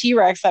with that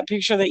T-Rex, that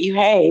picture that you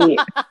hate.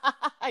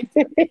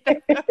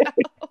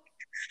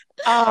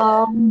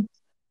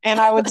 And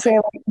I would say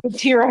like the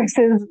T-Rex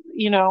is,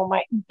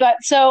 but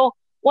so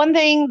one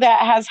thing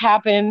that has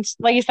happened,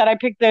 like I said, I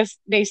picked this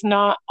based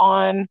not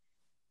on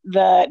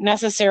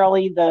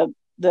necessarily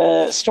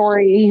the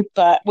story,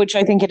 but which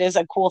I think it is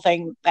a cool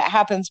thing that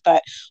happens,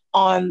 but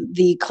on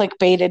the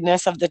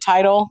clickbaitedness of the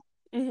title.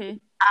 Mm-hmm.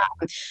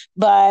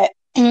 But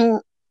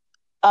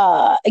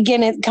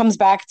again, it comes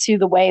back to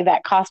the way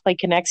that cosplay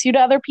connects you to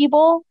other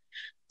people.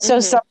 So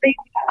something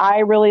that I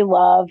really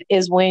love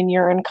is when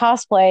you're in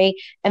cosplay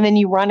and then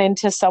you run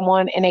into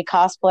someone in a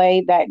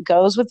cosplay that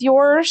goes with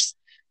yours.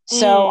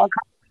 So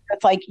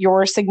it's like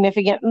your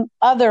significant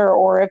other,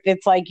 or if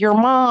it's like your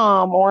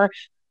mom, or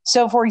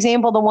so, for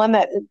example, the one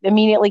that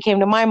immediately came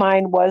to my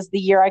mind was the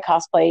year I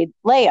cosplayed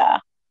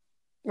Leia.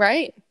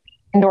 Right.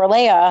 And or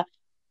Leia,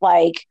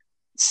 like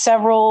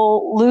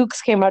several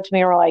Lukes came up to me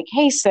and were like,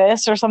 hey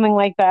sis, or something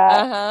like that.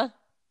 Uh-huh.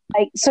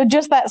 Like, so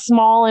just that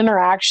small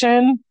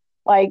interaction,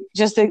 like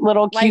just a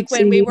little cute. Like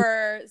when we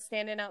were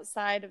standing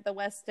outside of the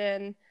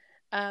Westin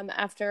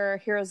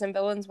after Heroes and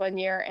Villains one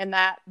year, and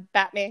that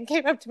Batman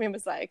came up to me and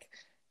was like,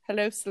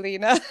 hello,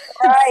 Selena.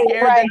 Right,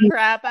 scared the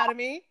crap out of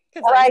me.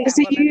 Right.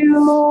 So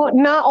you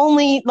not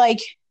only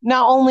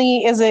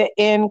is it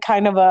in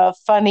kind of a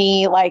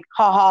funny, like,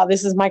 haha,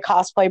 this is my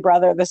cosplay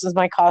brother, this is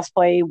my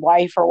cosplay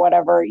wife or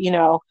whatever,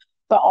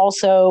 but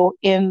also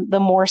in the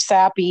more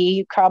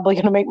sappy, probably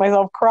going to make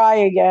myself cry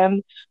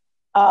again.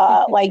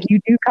 Like you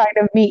do kind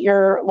of meet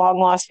your long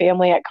lost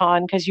family at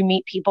con, because you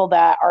meet people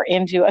that are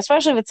into,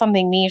 especially if it's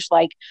something niche.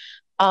 Like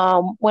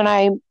when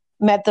I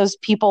met those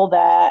people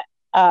that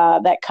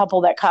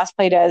couple that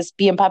cosplayed as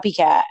Bee and Puppy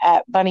Cat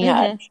at Bunny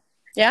Hutch.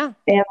 Yeah.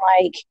 And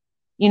like,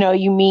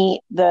 you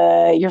meet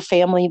your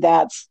family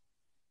that's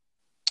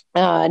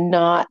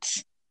not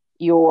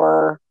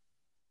your,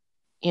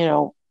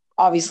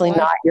 obviously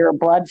not your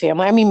blood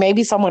family. I mean,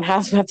 maybe someone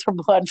has met their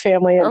blood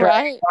family at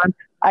Right. DragonCon.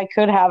 I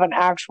could have an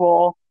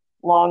actual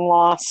long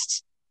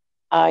lost,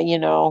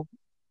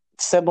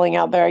 sibling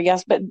out there, I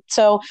guess. But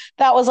so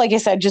that was, like I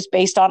said, just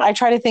based on, I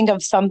try to think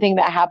of something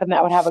that happened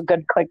that would have a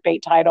good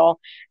clickbait title.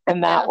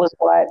 And that was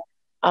what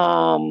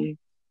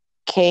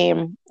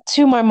came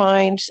to my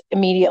mind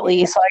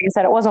immediately. So like I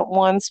said, it wasn't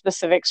one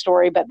specific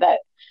story, but that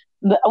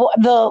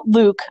the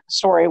Luke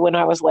story when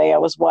I was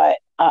Leia was what,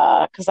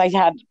 because I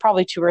had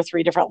probably 2 or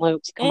 3 different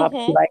Lukes come up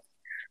to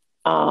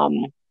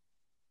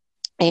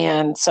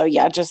and so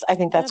yeah, just I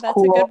think that's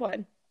cool. A good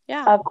one.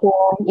 Yeah.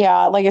 Cool.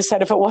 Yeah, like I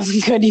said, if it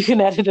wasn't good, you can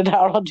edit it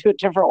out. I'll do a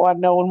different one.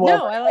 No one will.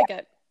 No, I like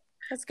it.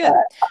 That's good.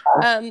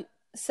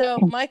 So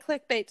my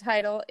clickbait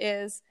title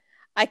is,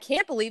 I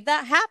can't believe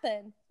that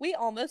happened. We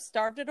almost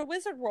starved at a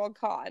Wizard World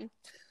Con.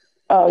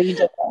 Oh, you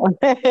did that one.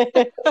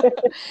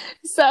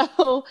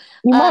 So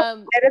you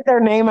might edit their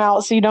name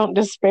out so you don't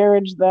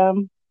disparage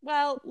them.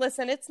 Well,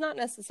 listen, it's not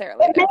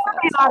necessarily their fault.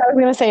 I was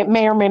going to say it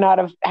may or may not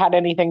have had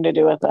anything to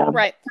do with them.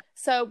 Right.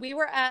 So we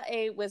were at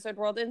a Wizard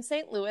World in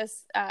St. Louis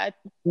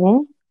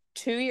 2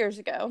 years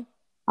ago.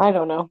 I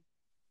don't know.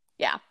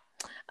 Yeah.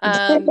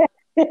 I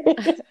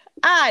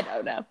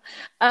don't know.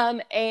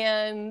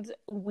 And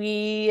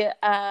we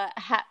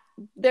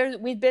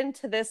we've been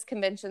to this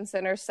convention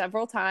center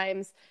several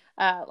times,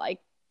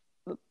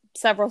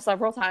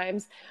 several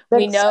times.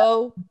 We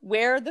know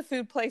where the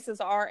food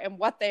places are and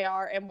what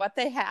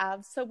they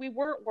have. So we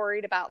weren't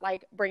worried about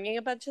like bringing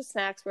a bunch of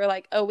snacks. We're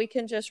like, oh, we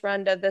can just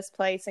run to this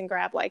place and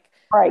grab like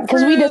right,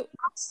 because we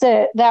discussed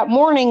it that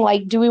morning.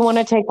 Like, do we want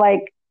to take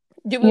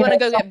do we want to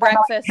go get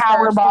breakfast like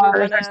power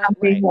bars or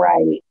something?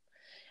 Right.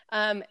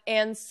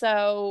 And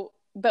so,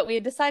 but we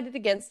decided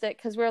against it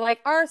because we're like,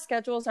 our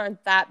schedules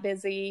aren't that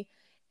busy.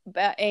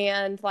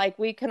 And like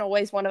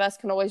one of us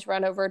can always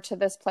run over to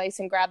this place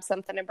and grab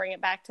something and bring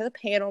it back to the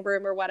panel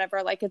room or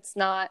whatever. Like, it's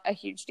not a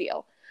huge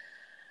deal.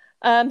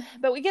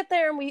 But we get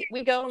there and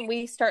we go and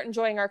we start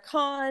enjoying our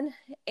con.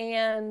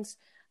 And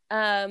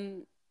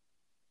I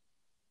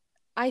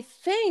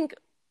think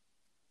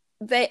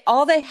they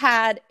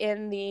had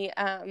in the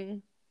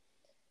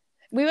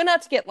we went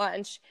out to get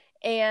lunch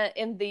and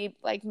in the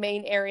like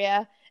main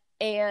area,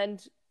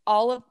 and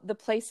all of the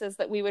places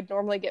that we would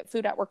normally get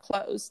food at were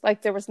closed.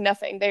 Like, there was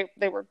nothing.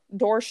 They were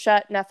doors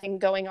shut, nothing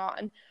going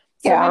on.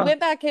 So we went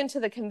back into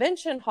the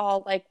convention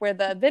hall, like where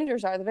the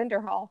vendors are, the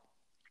vendor hall,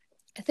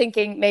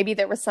 thinking maybe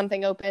there was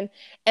something open.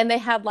 And they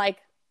had like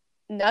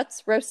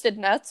roasted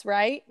nuts,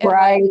 right? And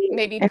right. Like,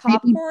 maybe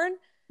popcorn.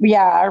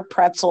 Or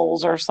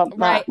pretzels or something.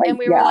 Right. And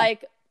we were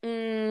like,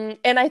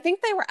 and I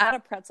think they were out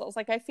of pretzels.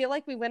 Like, I feel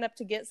like we went up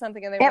to get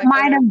something and they were it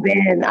might have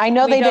been. I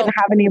know they didn't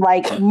have any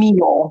like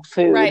meal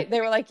food. Right. They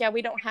were like, yeah,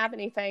 we don't have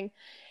anything.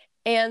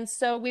 And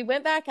so we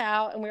went back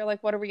out and we were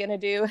like, what are we going to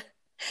do?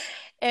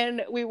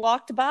 And we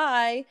walked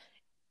by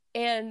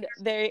and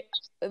they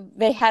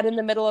had in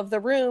the middle of the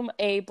room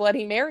a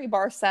Bloody Mary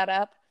bar set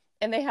up,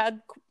 and they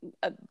had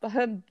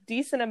a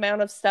decent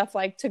amount of stuff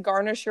like to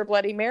garnish your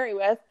Bloody Mary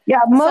with. Yeah.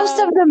 Most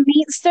of the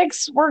meat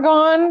sticks were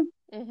gone.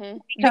 Mm-hmm.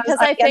 Because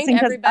I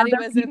think everybody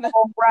was in the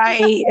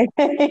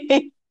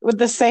right with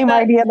the same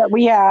idea that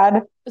we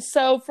had.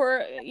 So for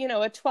a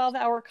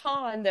 12-hour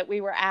con that we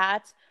were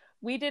at,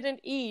 we didn't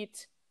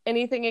eat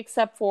anything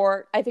except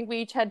for, I think we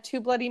each had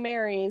 2 Bloody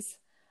Marys,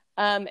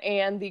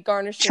 and the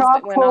garnishes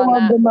chock that went on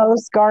that. The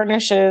most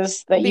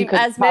garnishes that you could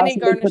as many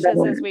garnishes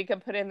as we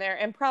could put in there,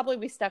 and probably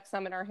we stuck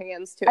some in our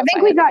hands too. I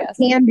think we got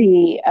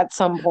candy at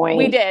some point.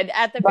 We did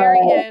at the very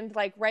end,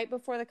 like right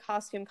before the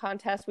costume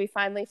contest. We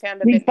finally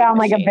found a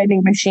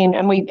vending machine,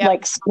 and we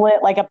like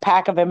split like a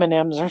pack of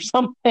M&Ms or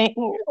something,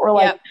 or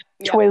like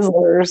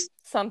Twizzlers,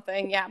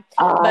 something.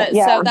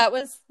 So that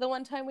was the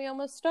one time we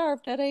almost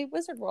starved at a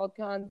Wizard World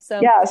Con.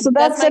 So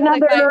that's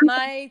another.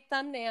 My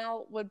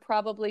thumbnail would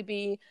probably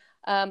be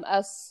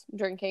us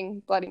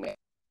drinking Bloody Mary.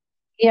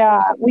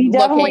 Yeah, we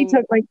definitely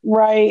took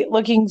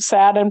looking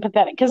sad and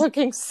pathetic, because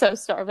looking so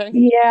starving.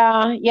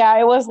 Yeah,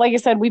 it was like I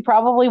said, we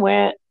probably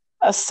went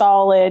a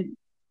solid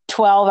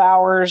 12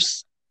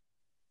 hours,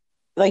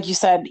 like you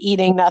said,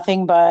 eating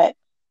nothing but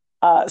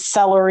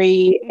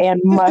celery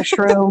and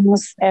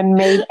mushrooms and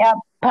made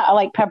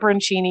like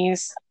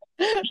pepperoncinis,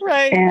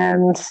 right?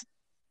 And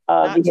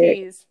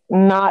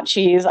not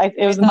cheese.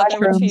 It was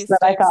mushrooms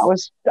that I thought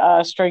was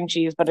string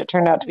cheese, but it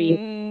turned out to be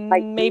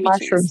like maybe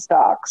mushroom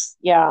stalks.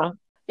 Yeah.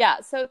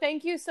 So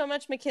thank you so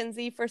much,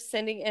 Mackenzie, for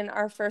sending in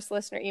our first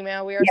listener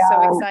email. We are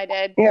so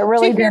excited to hear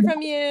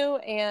from you,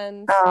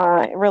 and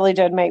it really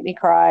did make me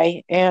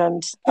cry.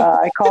 And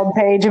I called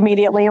Paige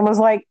immediately and was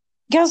like,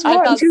 "Guess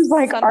what?" And she was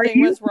like,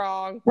 "Something was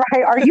wrong."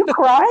 Right? Are you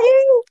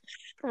crying?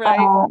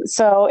 Right.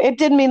 So it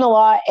did mean a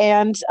lot.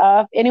 And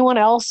if anyone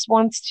else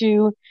wants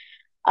to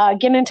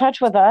get in touch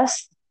with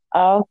us,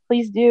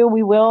 please do.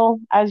 We will,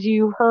 as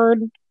you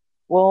heard,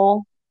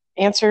 we'll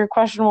answer your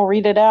question. We'll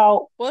read it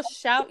out. We'll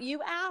shout you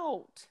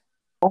out.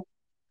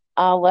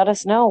 Let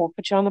us know. We'll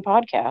put you on the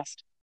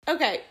podcast.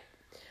 Okay.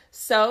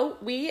 So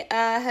we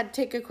had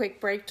to take a quick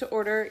break to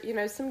order,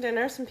 some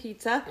dinner, some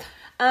pizza.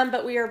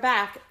 But we are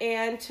back.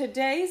 And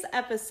today's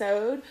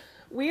episode,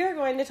 we are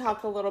going to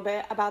talk a little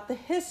bit about the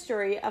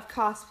history of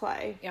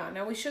cosplay. Yeah,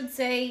 now we should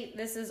say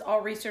this is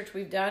all research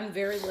we've done.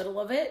 Very little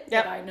of it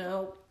that I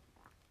know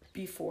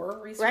before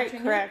researching.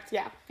 Right, correct.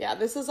 It. Yeah.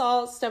 This is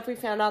all stuff we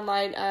found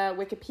online,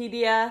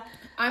 Wikipedia.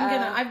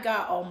 I've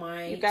got all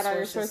my You've got all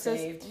your sources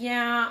saved.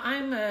 Yeah,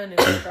 I'm an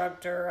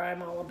instructor.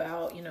 I'm all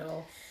about,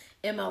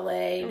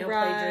 MLA, no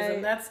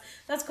plagiarism.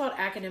 That's called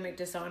academic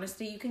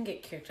dishonesty. You can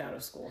get kicked out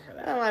of school for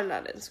that. Oh, I'm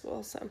not in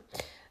school, so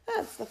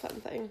that's the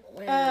fun thing.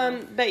 Wow.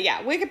 But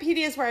yeah,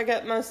 Wikipedia is where I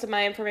get most of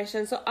my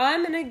information. So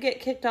I'm gonna get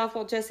kicked off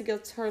while Jessie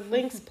gets her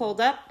links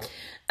pulled up.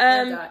 Go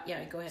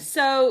ahead.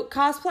 So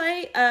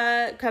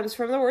cosplay comes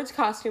from the words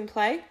costume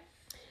play.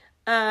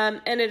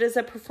 And it is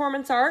a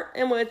performance art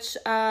in which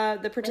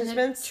the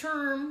participants. And the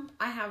term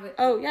I have it.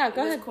 Oh yeah,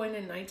 go it ahead. was coined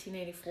in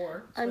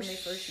 1984. I'm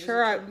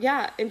sure.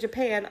 In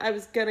Japan, I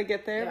was gonna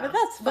get there, but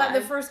that's fine. But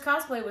the first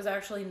cosplay was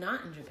actually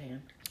not in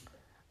Japan.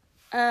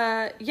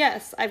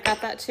 Yes, I've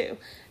got that too.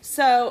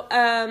 So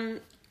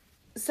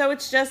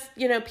it's just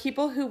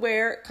people who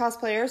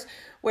cosplayers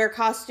wear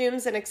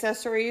costumes and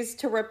accessories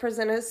to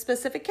represent a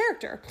specific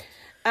character.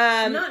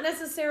 Not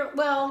necessarily.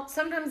 Well,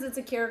 sometimes it's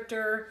a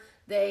character.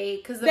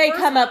 They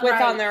come up with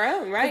on their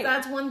own, right?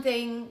 That's one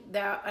thing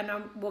that I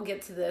know we'll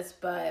get to this,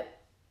 but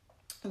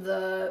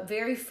the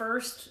very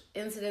first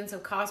incidence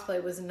of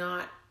cosplay was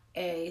not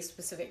a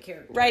specific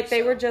character. Right,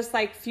 they were just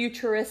like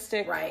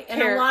futuristic. Right,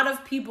 and a lot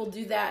of people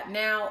do that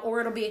now,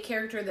 or it'll be a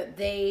character that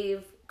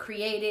they've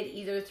created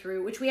either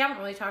through, which we haven't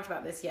really talked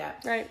about this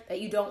yet, right?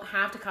 That you don't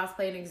have to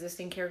cosplay an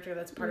existing character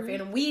that's part of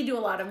fandom. We do a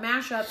lot of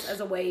mashups as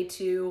a way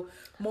to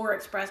more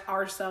express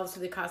ourselves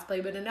through the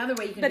cosplay, but another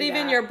way you can But do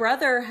even that, your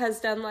brother has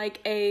done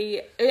like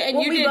and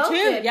you we did both too.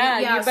 did.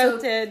 Yeah, you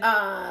both did.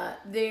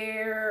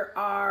 There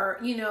are,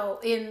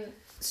 in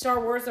Star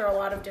Wars, there are a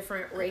lot of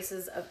different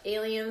races of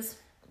aliens.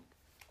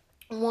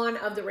 One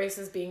of the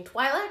races being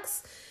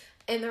Twi'leks,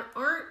 and there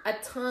aren't a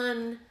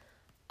ton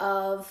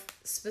of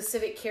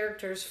specific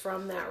characters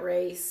from that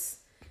race.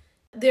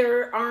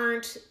 There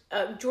aren't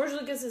George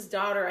Lucas's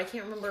daughter. I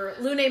can't remember.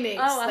 Lune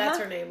Minx. That's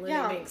her name.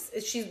 Lune Minx.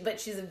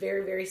 She's a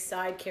very, very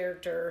side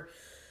character.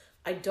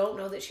 I don't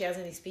know that she has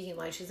any speaking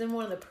lines. She's in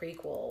one of the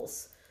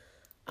prequels.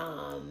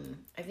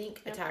 I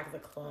think Attack of the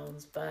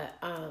Clones, but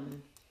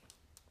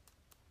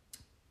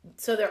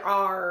so there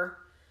are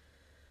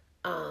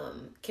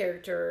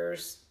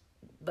characters,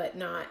 but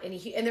not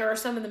any, and there are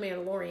some in The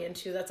Mandalorian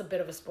too. That's a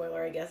bit of a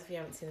spoiler, I guess, if you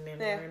haven't seen The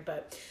Mandalorian. Yeah.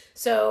 But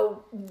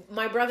so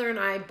my brother and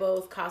I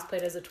both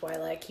cosplayed as a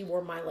Twi'lek. He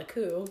wore my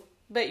Laku.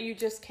 But you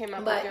just came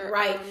up with your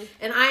own.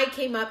 And I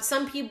came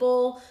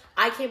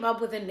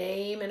up with a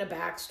name and a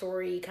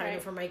backstory kind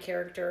of for my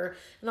character.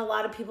 And a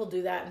lot of people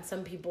do that and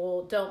some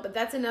people don't. But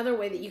that's another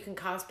way that you can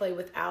cosplay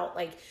without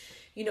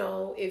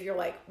if you're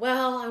like,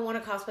 well, I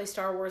want to cosplay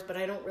Star Wars, but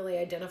I don't really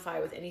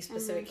identify with any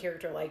specific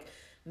character,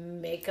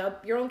 make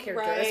up your own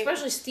character. Right.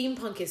 Especially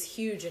steampunk is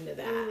huge into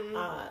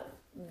that.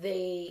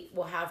 They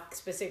will have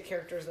specific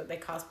characters that they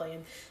cosplay,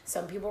 and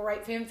some people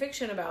write fan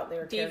fiction about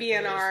their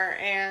DeviantArt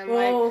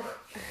and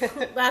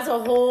that's a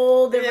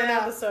whole different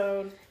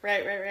episode.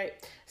 Right.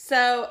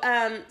 So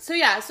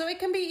it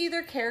can be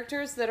either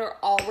characters that are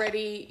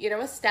already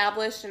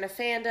established in a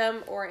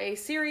fandom or a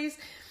series,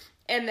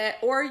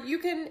 or you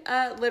can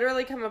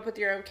literally come up with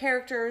your own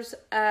characters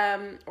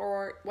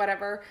or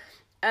whatever.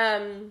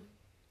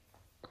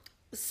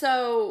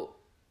 So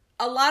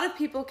a lot of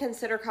people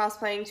consider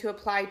cosplaying to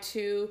apply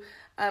to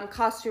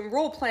costume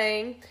role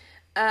playing,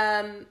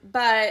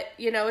 but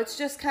it's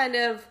just kind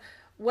of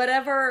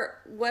whatever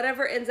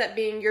ends up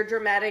being your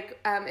dramatic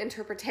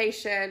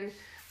interpretation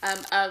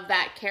of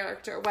that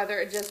character, whether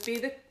it just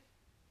be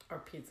our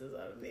pizza's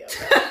out of the oven.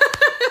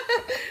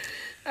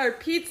 Our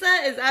pizza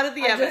is out of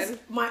the oven.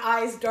 My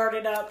eyes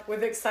darted up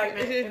with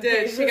excitement. It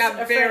did. She got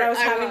afraid I was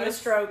having a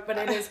stroke, but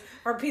it is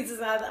our pizza's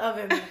out of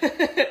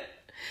the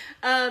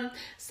oven.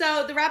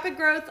 So the rapid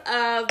growth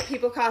of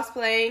people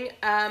cosplaying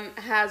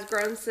has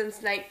grown since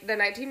the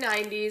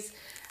 1990s.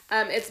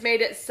 It's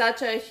made it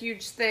such a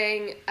huge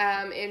thing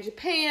in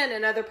Japan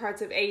and other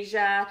parts of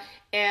Asia,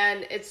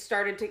 and it's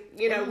started to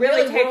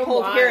really take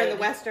hold here in the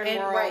Western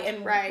world.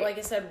 Right. Like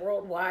I said,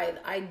 worldwide.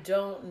 I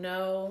don't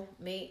know.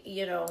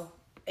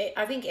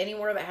 I think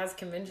anywhere that has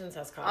conventions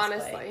has cosplay.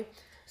 Honestly.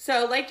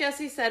 So, like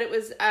Jessie said, it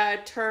was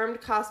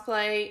termed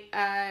cosplay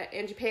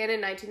in Japan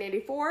in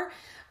 1984.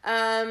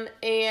 And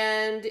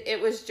it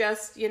was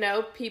just,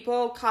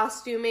 people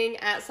costuming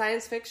at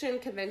science fiction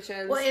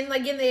conventions. Well, and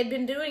again, they had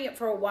been doing it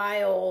for a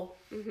while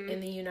in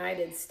the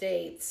United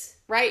States.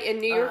 Right. In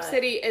New York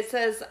City, it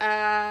says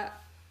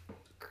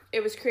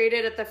it was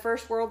created at the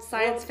first World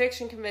Science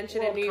Fiction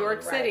Convention in New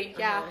York City.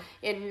 Yeah.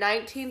 In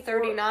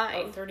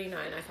 1939. 39.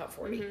 I thought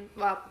 40. Mm-hmm.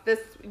 Well, this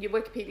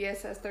Wikipedia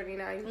says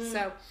 39.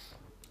 So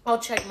I'll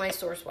check my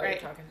source while you're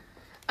talking.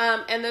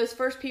 And those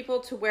first people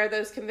to wear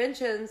those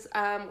conventions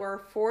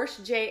were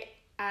Forrest J.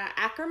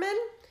 Ackerman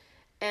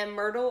and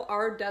Myrtle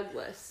R.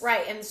 Douglas.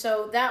 Right, and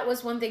so that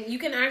was one thing. You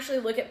can actually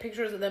look at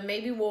pictures of them.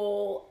 Maybe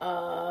we'll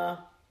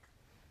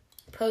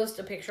post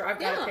a picture. I've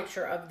got a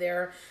picture of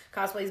their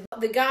cosplays.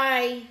 The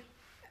guy,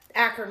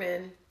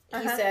 Ackerman,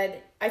 he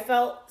said, I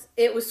felt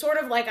it was sort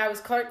of like I was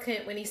Clark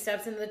Kent when he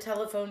steps into the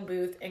telephone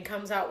booth and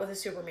comes out with a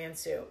Superman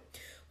suit.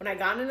 When I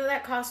got into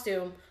that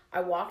costume, I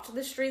walked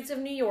the streets of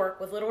New York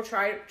with little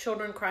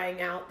children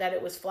crying out that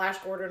it was Flash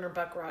Gordon or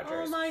Buck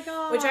Rogers. Oh my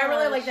god! Which I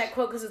really like that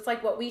quote because it's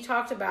like what we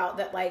talked about,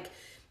 that like,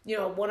 you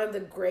know, one of the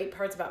great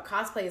parts about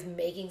cosplay is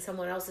making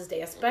someone else's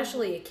day,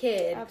 especially a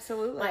kid.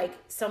 Absolutely. Like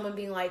someone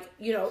being like,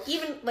 you know,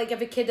 even like if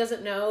a kid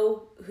doesn't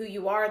know who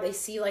you are, they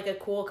see like a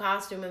cool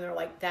costume and they're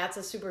like, that's a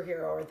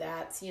superhero, or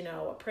that's, you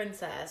know, a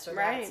princess, or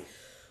that's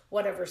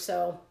whatever.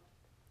 So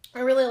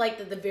I really like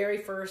that the very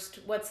first,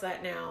 what's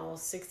that now,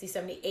 60,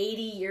 70,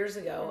 80 years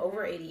ago,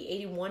 over 80,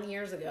 81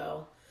 years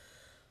ago,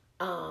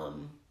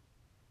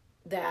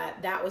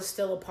 that was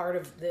still a part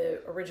of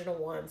the original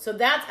one. So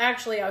that's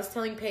actually, I was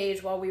telling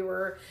Paige while we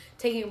were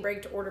taking a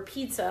break to order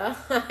pizza,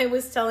 I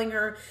was telling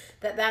her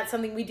that that's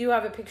something, we do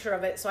have a picture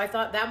of it. So I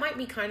thought that might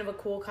be kind of a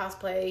cool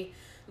cosplay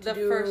to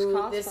do first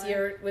cosplay this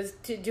year, was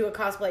to do a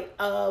cosplay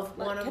of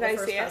one of the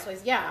first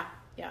cosplays. Yeah.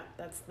 Yeah,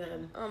 that's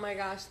them. Oh my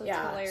gosh, that's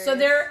hilarious. So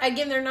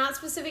they're not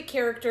specific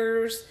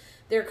characters.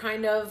 They're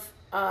kind of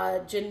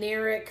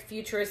generic,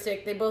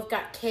 futuristic. They both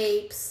got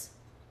capes.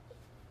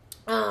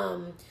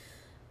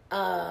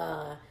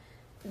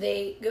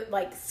 They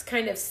like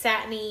kind of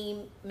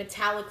satiny,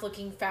 metallic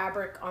looking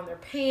fabric on their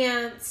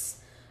pants.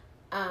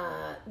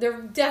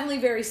 They're definitely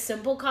very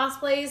simple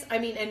cosplays. I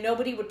mean, and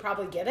nobody would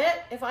probably get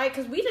it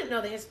because we didn't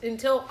know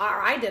until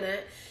I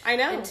didn't. I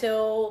know.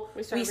 Until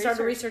we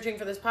started researching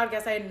for this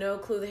podcast. I had no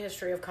clue the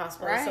history of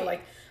cosplay. Right. So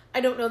like, I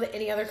don't know that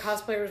any other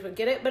cosplayers would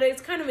get it, but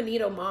it's kind of a neat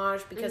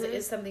homage because it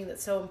is something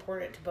that's so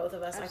important to both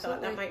of us. Absolutely. I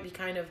thought that might be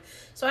kind of,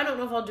 so I don't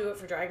know if I'll do it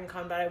for Dragon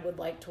Con, but I would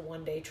like to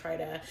one day try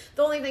to.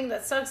 The only thing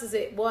that sucks is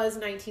it was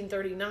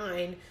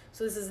 1939,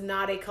 so this is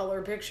not a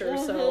color picture,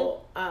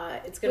 so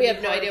it's going to be hard. We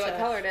have no idea what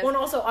color it is. Well, and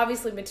also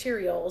obviously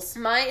materials.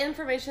 My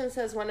information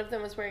says one of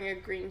them was wearing a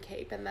green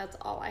cape, and that's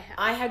all I have.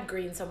 I had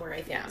green somewhere,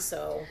 I think,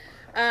 so.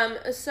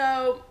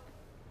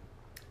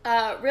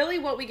 Really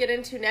what we get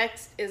into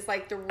next is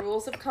like the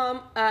rules of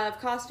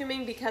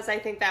costuming, because I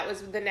think that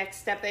was the next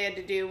step they had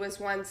to do,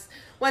 was once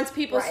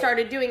people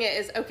started doing it,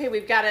 is okay,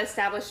 we've got to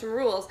establish some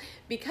rules,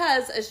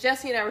 because as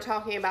Jesse and I were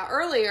talking about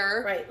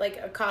earlier, right, like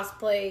a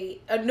cosplay,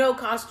 no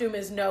costume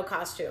is no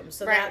costume,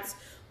 so that's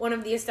one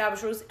of the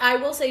established rules. I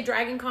will say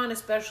Dragon Con,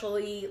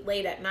 especially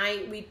late at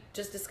night, we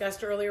just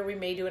discussed earlier, we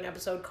may do an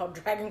episode called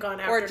Dragon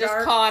Con After Dark. Or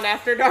just Con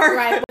After Dark.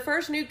 Right. The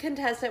first nude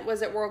contestant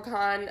was at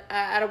Worldcon,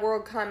 at a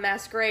Worldcon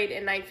Masquerade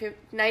in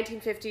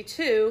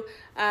 1952,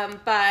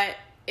 but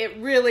it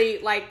really,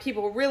 like,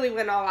 people really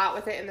went all out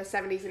with it in the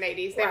 70s and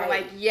 80s. They were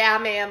like, yeah,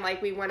 man, like,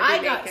 we want to be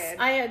naked.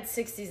 I had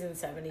 60s and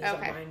 70s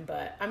on mine,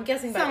 but I'm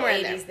guessing by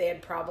the 80s they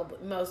had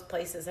most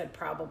places had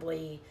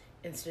probably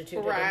instituted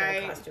a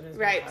no costume as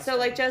no costume. So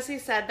like Jesse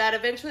said, that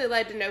eventually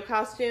led to no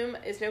costume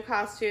is no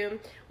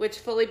costume, which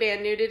fully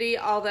banned nudity,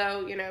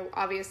 although, you know,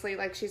 obviously,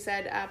 like she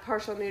said,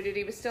 partial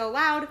nudity was still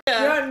allowed.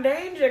 You're in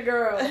danger,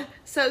 girl.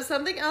 So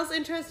something else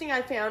interesting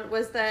I found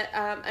was that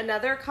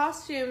another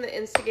costume that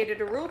instigated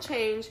a rule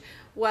change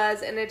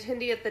was an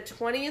attendee at the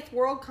 20th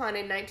Worldcon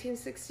in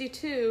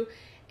 1962,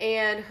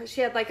 and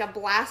she had like a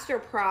blaster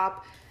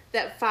prop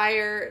that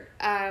fired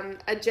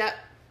a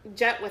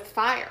jet with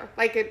fire,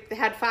 like it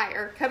had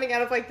fire coming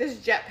out of like this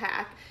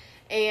jetpack,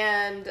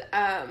 and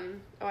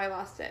I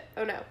lost it,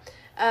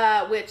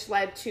 which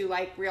led to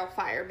like real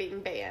fire being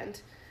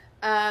banned,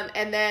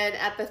 and then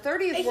at the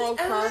 30th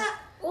Worldcon,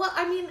 well,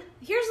 I mean,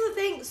 here's the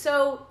thing.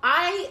 So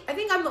I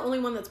think I'm the only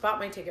one that's bought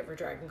my ticket for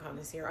Dragon Con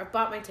this year. I've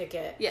bought my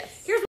ticket.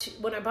 Yes.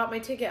 When I bought my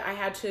ticket, I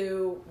had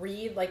to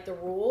read like the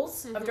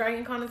rules of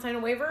Dragon Con and sign a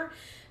waiver.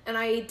 And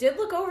I did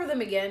look over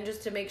them again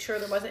just to make sure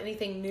there wasn't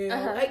anything new.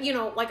 You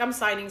know, like I'm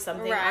signing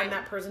something. Right. I'm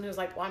that person who's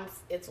like, well,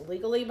 it's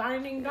legally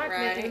binding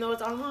document, even though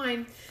it's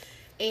online.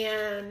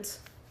 And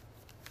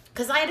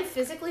because I had to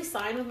physically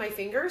sign with my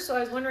fingers, so I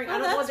was wondering, I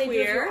don't know what they do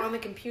if you're on the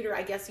computer.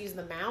 I guess use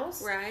the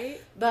mouse.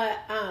 Right. But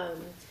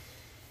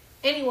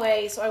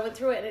anyway, so I went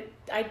through it, and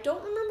I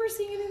don't remember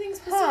seeing anything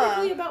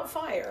specifically about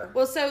fire.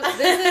 Well, so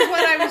this is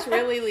what I was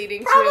really leading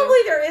to. Probably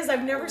there is.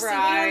 I've never seen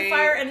anyone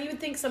fire, and you would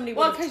think somebody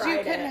would have tried it. Well,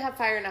 because you couldn't have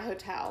fire in a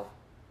hotel.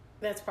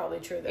 That's probably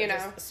true. They're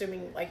just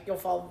assuming like you'll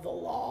follow the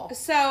law.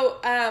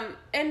 So,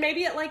 and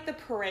maybe at like the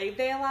parade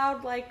they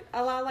allow like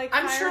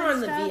I'm fire sure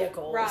on stuff. The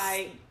vehicles,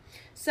 right?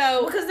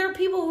 So because there are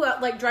people who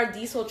like drive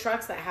diesel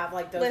trucks that have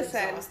like those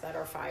exhausts that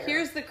are fire.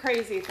 Here's the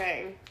crazy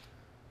thing: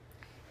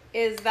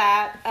 is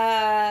that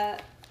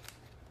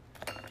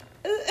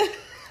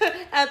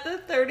at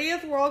the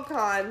 30th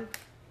Worldcon,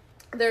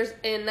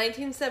 in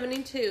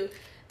 1972,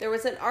 there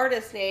was an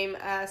artist named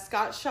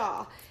Scott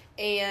Shaw,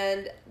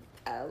 and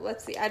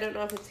let's see, I don't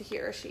know if it's a he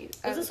or a she.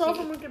 Is this all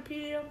from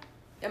Wikipedia?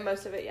 And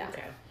most of it, yeah.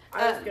 Okay.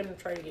 I was gonna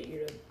try to get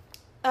you to.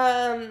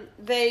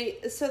 They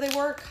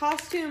wore a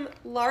costume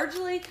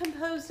largely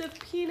composed of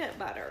peanut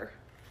butter.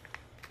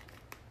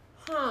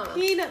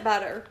 peanut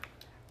butter.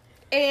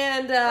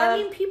 And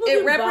people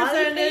it do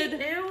represented body paint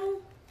now.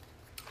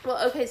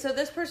 Well, okay, so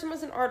this person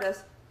was an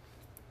artist.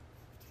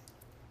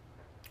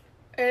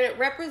 And it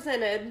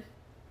represented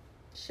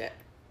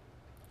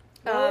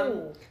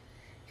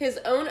his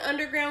own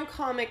underground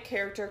comic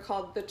character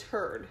called the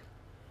Turd.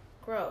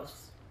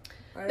 Gross.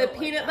 The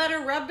peanut butter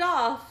rubbed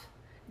off,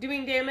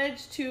 doing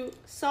damage to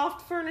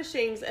soft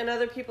furnishings and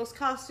other people's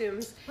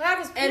costumes,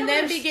 and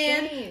then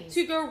began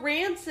to go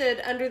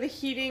rancid under the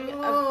heat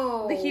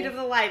of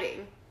the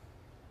lighting.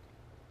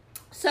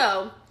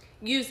 So,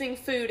 using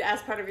food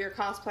as part of your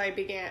cosplay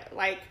began,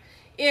 like,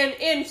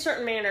 in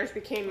certain manners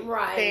became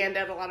banned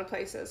at a lot of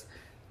places.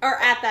 Or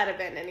at that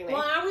event, anyway.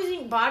 Well, I was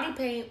thinking body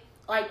paint,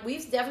 like,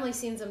 we've definitely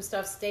seen some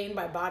stuff stained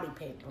by body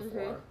paint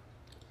before. Mm-hmm.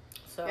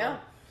 So. Yeah.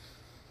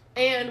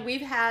 And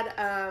we've had,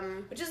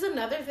 which is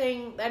another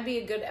thing, that'd be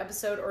a good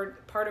episode, or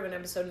part of an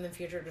episode in the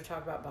future to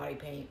talk about body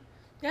paint.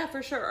 Yeah,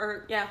 for sure.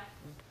 Or, yeah.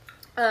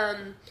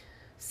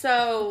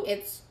 So.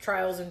 It's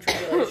trials and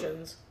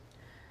tribulations.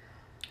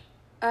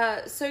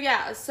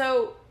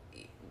 So,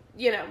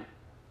 you know,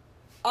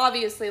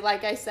 obviously,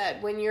 like I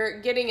said, when you're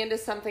getting into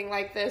something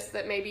like this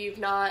that maybe you've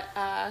not,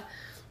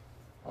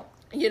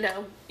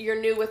 you're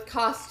new with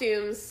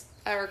costumes,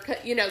 or,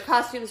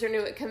 costumes are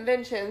new at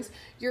conventions,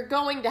 you're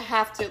going to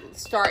have to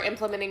start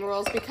implementing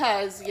rules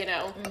because,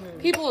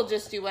 people will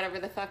just do whatever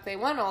the fuck they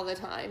want all the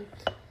time.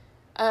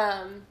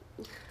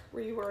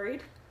 Were you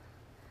worried?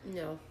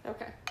 No.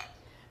 Okay.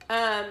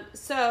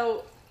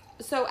 So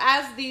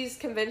as these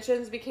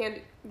conventions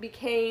became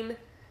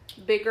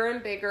bigger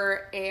and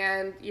bigger,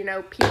 and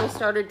people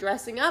started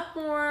dressing up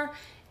more,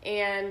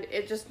 and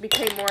it just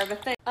became more of a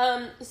thing.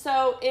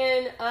 So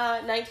in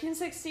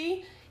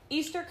 1960,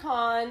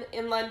 EasterCon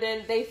in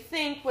London, they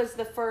think, was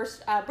the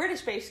first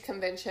British-based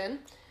convention.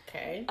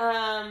 Okay.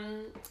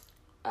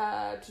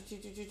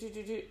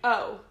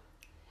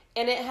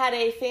 And it had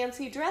a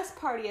fancy dress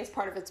party as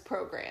part of its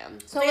program.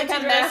 So fancy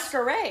like a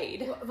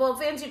masquerade. Well,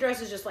 fancy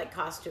dress is just like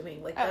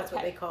costuming. Like that's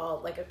what they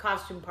call, like a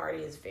costume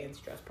party is a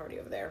fancy dress party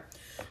over there.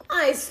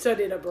 I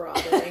studied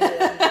abroad in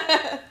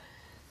England.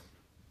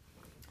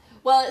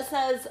 Well, it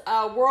says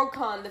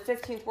Worldcon, the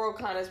 15th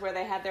Worldcon is where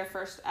they had their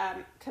first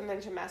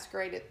convention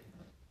masquerade.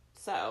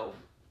 So,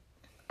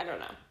 I don't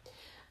know.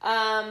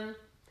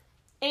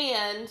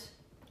 And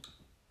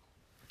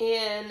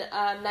in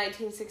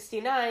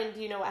 1969,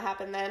 do you know what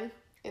happened then?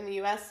 In the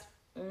U.S.?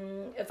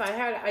 If I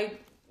had,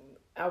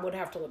 I would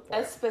have to look for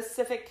it. A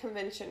specific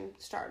convention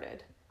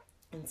started.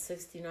 In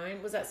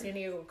 69? Was that San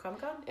Diego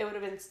Comic-Con? It would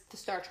have been the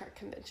Star Trek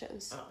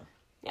conventions. Oh.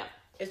 Yeah.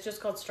 It's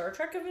just called Star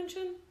Trek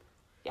Convention?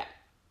 Yeah.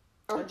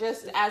 Or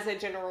just as a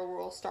general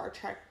rule, Star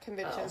Trek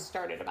conventions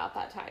started about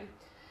that time.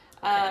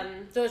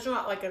 Okay. So it's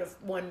not like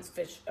one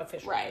official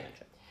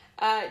convention.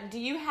 Do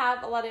you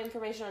have a lot of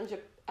information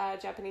on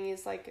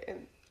Japanese, like,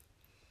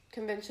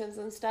 conventions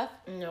and stuff?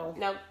 No.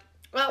 No.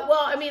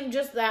 Well, I mean,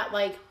 just that,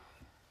 like,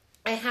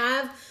 I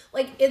have,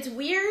 like, it's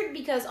weird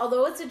because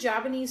although it's a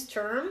Japanese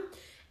term,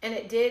 and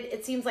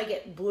it seems like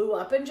it blew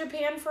up in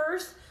Japan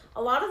first,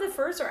 a lot of the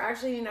first are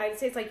actually in the United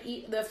States. Like,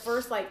 the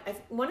first, like, I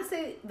want to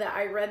say that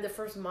I read the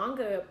first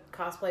manga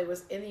cosplay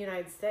was in the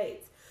United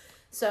States.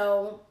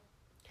 So,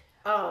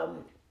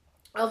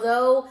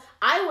 although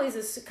I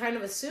always kind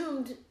of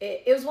assumed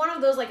it was one of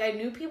those, like, I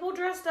knew people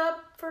dressed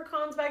up for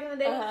cons back in the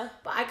day,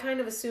 but I kind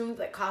of assumed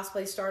that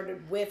cosplay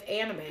started with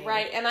anime.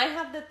 Right, and I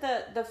have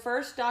that the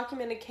first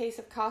documented case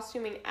of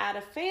costuming at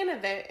a fan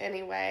event,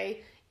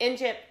 anyway, in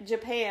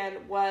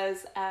Japan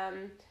was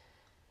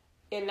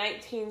in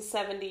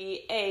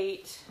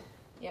 1978.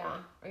 Yeah.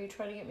 Are you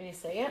trying to get me to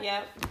say it?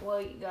 Yep. Well,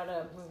 you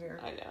gotta move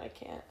your... I know, I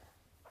can't.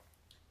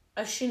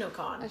 A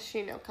Shinokon.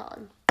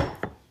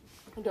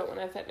 I don't want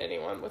to offend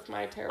anyone with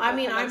my terrible I'm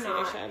not.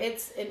 pronunciation.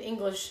 It's in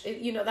English.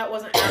 That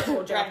wasn't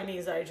actual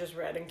Japanese I just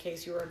read, in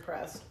case you were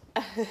impressed.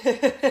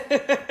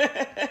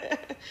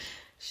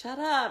 Shut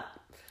up.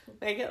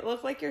 Make it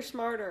look like you're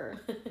smarter.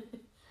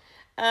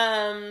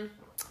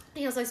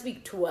 Yes, I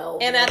speak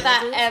 12 And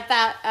languages. at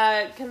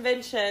that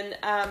convention,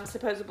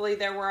 supposedly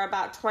there were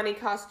about 20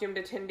 costumed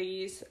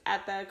attendees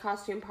at the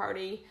costume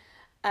party.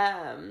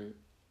 And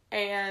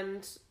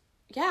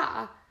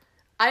yeah,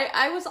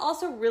 I was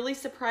also really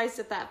surprised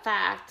at that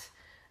fact,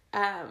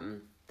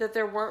 that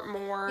there weren't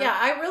more. Yeah,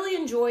 I really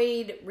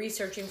enjoyed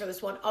researching for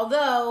this one.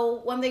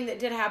 Although, one thing that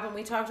did happen,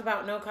 we talked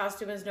about no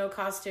costume is no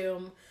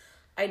costume.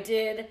 I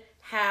did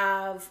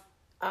have,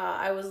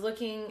 I was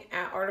looking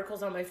at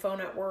articles on my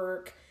phone at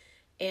work,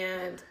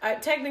 and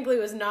technically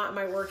it was not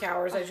my work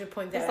hours, I should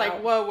point that out. It's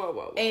like,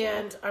 whoa.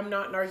 And I'm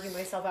not narking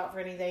myself out for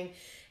anything.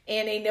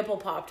 And a nipple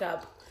popped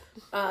up.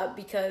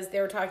 Because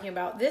they were talking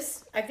about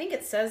this, I think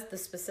it says the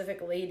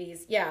specific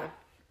ladies. Yeah.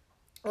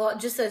 Well, it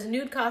just says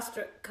nude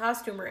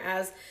costumer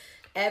as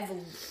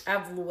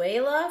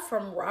Avluela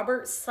from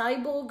Robert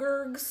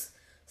Cybergerg's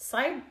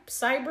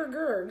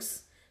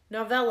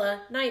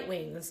novella Night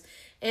Wings.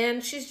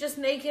 And she's just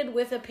naked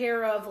with a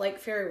pair of, like,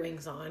 fairy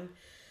wings on.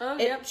 Oh,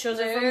 it yep. shows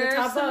it from the There's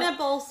top some up.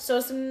 nipples. So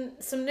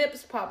some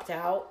nips popped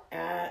out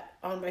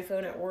on my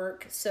phone at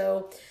work.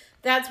 So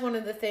that's one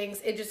of the things.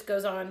 It just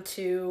goes on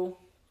to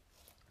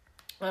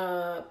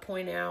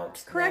point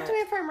out. Correct me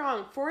if I'm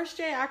wrong. Forrest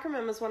J.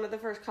 Ackerman was one of the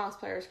first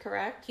cosplayers,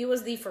 correct? He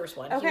was the first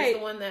one. Okay. He was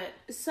the one that...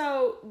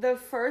 So, the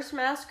first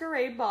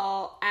masquerade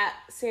ball at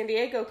San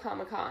Diego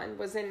Comic-Con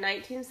was in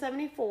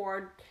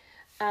 1974.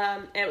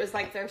 It was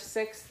like their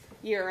 6th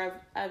year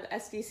of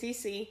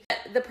SDCC.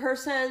 The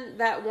person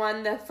that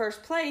won the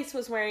first place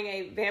was wearing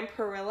a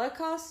Vampirilla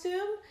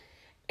costume,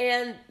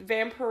 and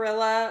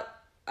Vampirilla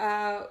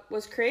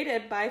was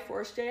created by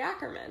Forrest J.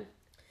 Ackerman.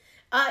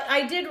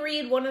 I did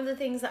read, one of the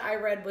things that I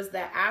read was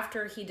that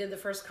after he did the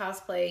first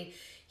cosplay,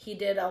 he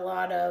did a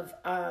lot of,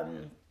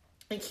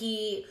 like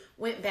he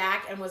went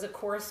back and was a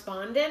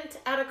correspondent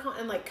at a con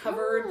and like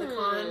covered the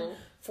con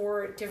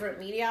for different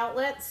media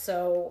outlets.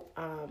 So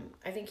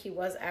I think he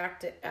was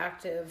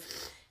active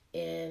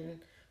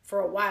in for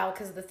a while,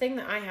 because the thing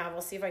that I have,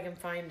 I'll see if I can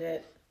find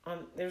it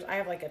on, I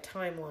have like a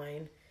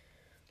timeline.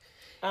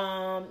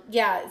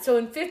 Yeah, so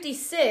in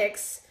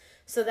 56,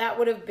 so that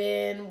would have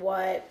been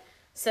what,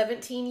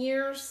 17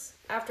 years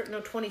after,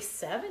 no,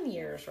 27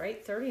 years,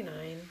 right?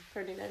 39.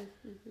 39.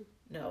 Mm-hmm.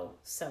 No,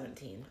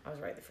 17. I was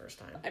right the first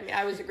time. I mean,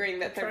 I was agreeing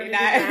that 39.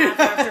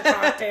 After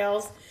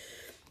cocktails.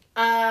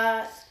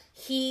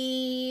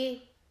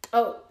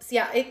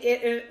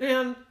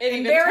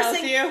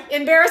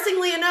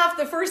 Embarrassingly enough,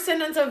 the first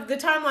sentence of the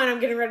timeline I'm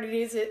getting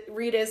ready to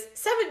read is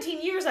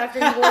 17 years after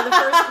he wore the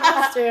first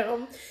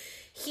costume.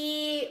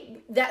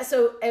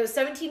 So it was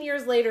 17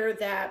 years later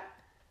that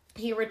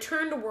he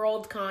returned to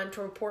Worldcon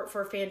to report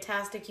for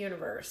Fantastic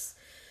Universe.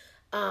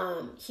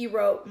 He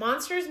wrote,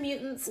 monsters,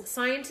 mutants,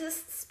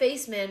 scientists,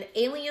 spacemen,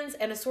 aliens,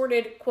 and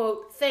assorted,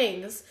 quote,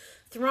 things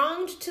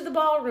thronged to the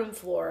ballroom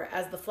floor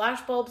as the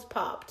flashbulbs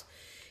popped.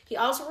 He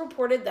also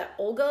reported that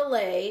Olga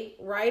Ley,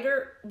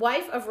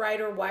 wife of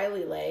writer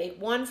Wiley Ley,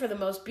 won for the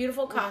most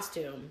beautiful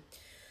costume.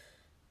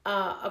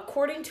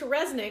 According to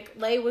Resnick,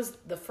 Ley was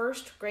the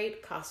first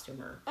great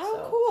costumer.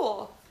 Oh,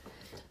 cool.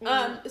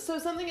 So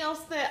something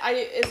else that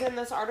is in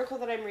this article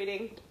that I'm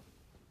reading,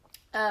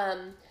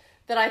 that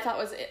I thought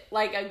was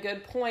like a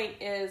good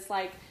point is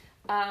like,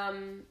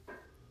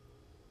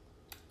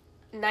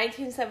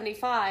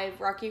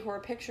 1975, Rocky Horror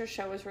Picture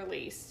Show was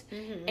released,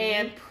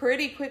 and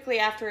pretty quickly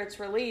after its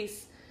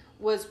release,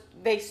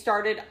 they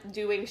started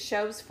doing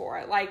shows for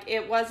it. Like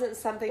it wasn't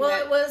something. Well,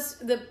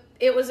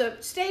 it was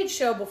a stage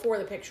show before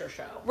the picture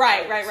show.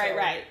 Right.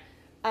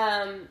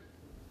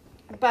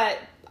 But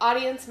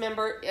audience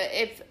member,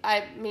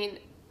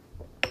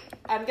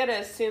 I'm gonna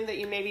assume that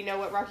you maybe know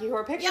what Rocky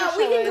Horror Picture Show is.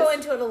 Yeah, we can go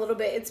into it a little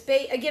bit.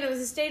 Again, it was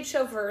a stage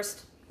show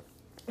first,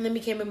 and then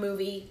became a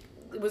movie.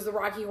 It was the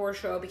Rocky Horror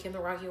Show, became the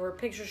Rocky Horror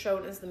Picture Show,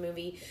 and is the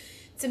movie.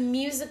 It's a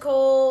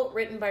musical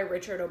written by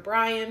Richard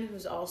O'Brien,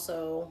 who's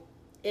also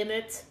in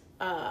it.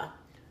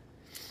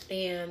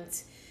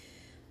 It's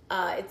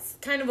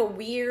kind of a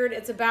weird,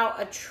 it's about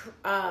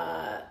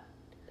a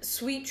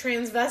sweet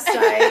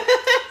transvestite,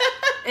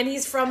 and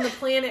he's from the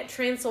planet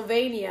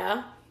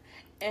Transylvania.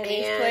 And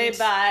he's played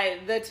by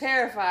the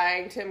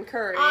terrifying Tim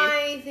Curry.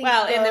 I think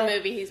in the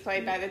movie, he's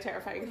played by the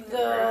terrifying Tim Curry.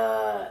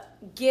 The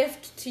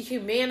gift to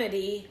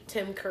humanity,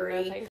 Tim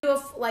Curry.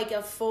 Like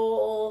a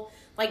full,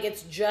 like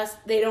it's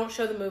just, they don't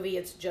show the movie,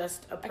 it's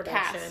just a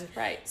production. Cast,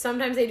 right.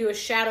 Sometimes they do a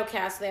shadow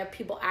cast, so they have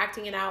people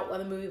acting it out while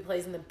the movie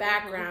plays in the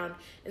background,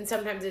 and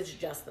sometimes it's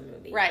just the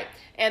movie. Right.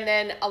 And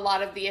then a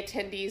lot of the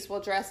attendees will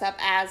dress up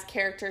as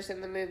characters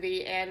in the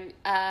movie, and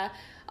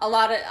a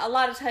lot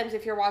of times,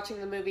 if you're watching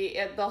the movie,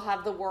 they'll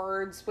have the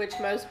words, which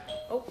most...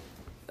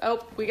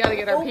 Oh, we gotta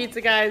get our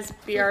pizza, guys.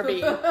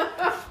 BRB.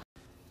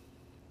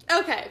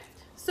 Okay,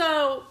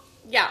 so,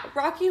 yeah,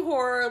 Rocky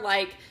Horror,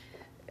 like,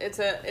 it's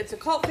a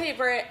cult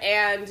favorite,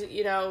 and,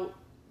 you know,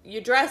 you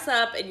dress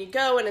up, and you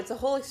go, and it's a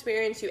whole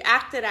experience. You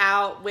act it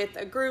out with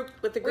the group,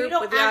 with the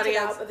audience. It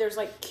out, but there's,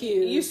 like,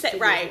 cues. You say,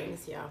 right.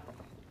 Things, yeah.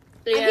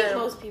 Yeah. I think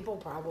most people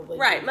probably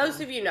do.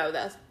 Most of you know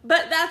this.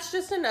 But that's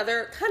just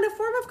another kind of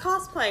form of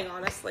cosplaying,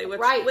 honestly, which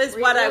was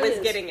what I was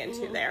getting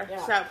into there.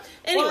 Yeah. So,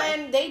 anyway. Well,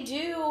 and they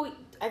do,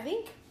 I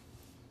think,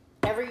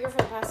 every year for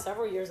the past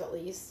several years at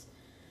least,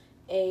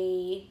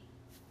 a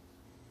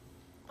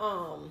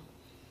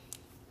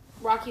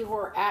Rocky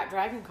Horror at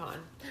Dragon Con.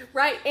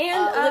 Right,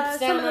 and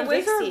some of the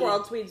Wizard Dixie.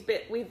 Worlds we've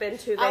been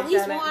to. At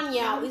least one,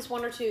 yeah, at least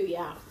one or two,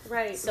 yeah.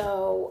 Right.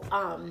 So,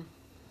 and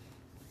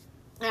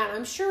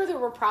I'm sure there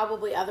were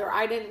probably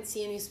I didn't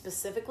see any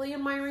specifically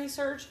in my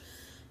research,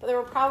 but there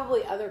were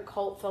probably other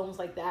cult films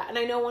like that. And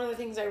I know one of the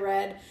things I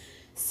read,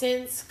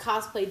 since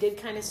cosplay did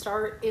kind of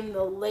start in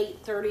the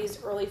late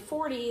 30s, early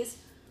 40s,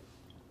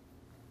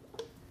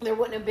 there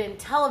wouldn't have been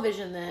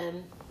television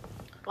then.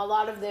 A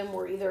lot of them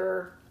were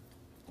either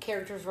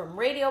characters from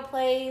radio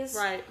plays,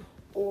 right,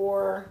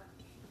 or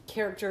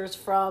characters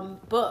from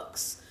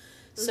books.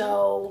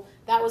 So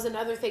that was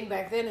another thing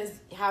back then, is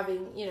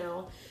having, you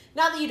know,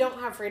 not that you don't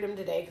have freedom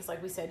today, because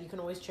like we said, you can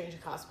always change a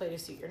cosplay to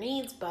suit your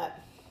needs, but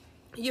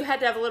you had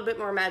to have a little bit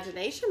more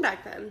imagination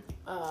back then.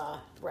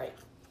 Right.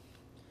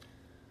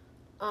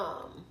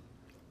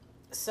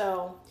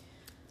 So,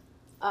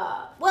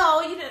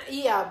 well, you know,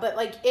 yeah, but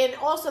like, and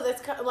also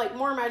that's kind of like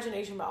more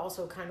imagination, but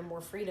also kind of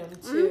more freedom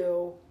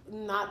too.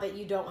 Not that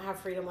you don't have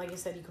freedom, like I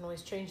said, you can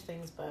always change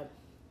things, but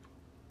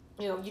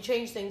you know, you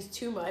change things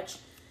too much,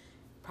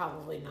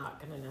 probably not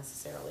going to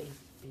necessarily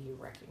be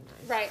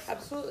recognized. Right,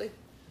 absolutely.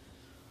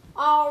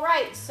 All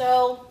right,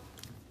 so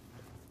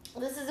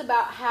this is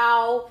about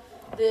how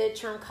the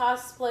term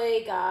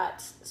cosplay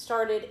got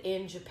started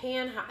in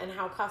Japan and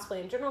how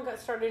cosplay in general got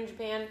started in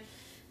Japan.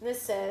 And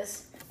this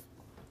says,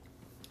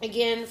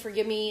 again,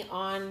 forgive me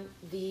on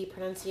the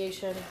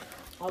pronunciation.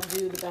 I'll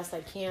do the best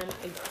I can.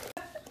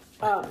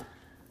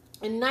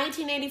 In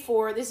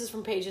 1984, this is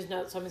from Page's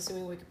notes, so I'm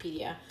assuming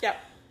Wikipedia. Yep.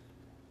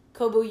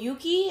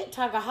 Kobuyuki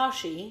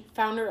Takahashi,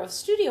 founder of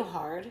Studio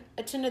Hard,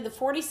 attended the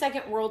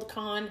 42nd World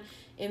Con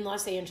in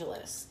Los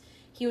Angeles.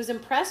 He was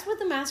impressed with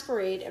the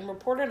masquerade and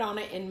reported on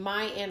it in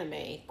My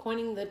Anime,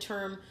 coining the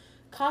term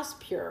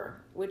cospure,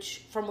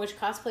 from which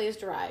cosplay is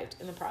derived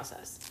in the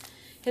process.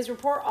 His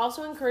report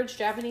also encouraged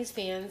Japanese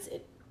fans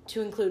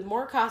to include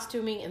more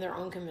costuming in their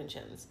own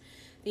conventions.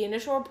 The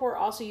initial report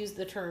also used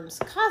the terms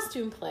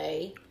costume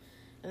play,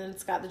 and then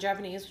it's got the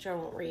Japanese, which I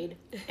won't read,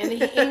 and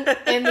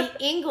the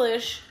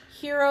English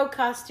hero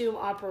costume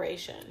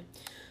operation.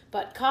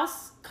 But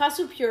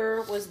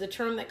cospure was the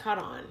term that caught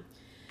on.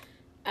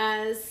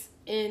 As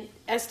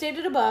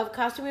stated above,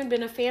 costuming had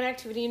been a fan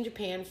activity in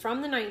Japan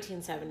from the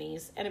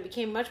 1970s, and it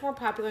became much more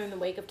popular in the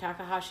wake of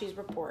Takahashi's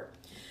report.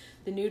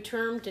 The new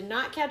term did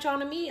not catch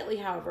on immediately,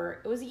 however.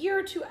 It was a year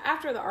or two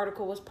after the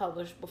article was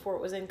published before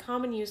it was in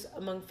common use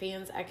among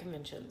fans at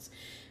conventions.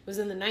 It was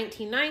in the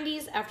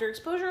 1990s, after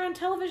exposure on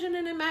television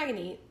and in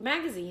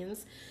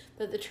magazines,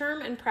 that the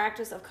term and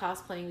practice of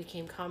cosplaying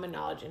became common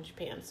knowledge in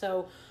Japan.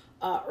 So,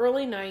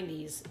 early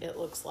 90s, it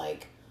looks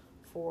like,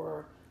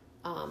 for...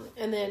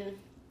 and then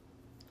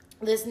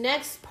this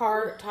next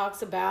part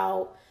talks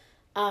about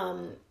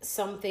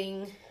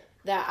something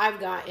that I've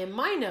got in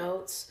my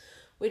notes,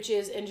 which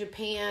is in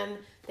Japan,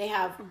 they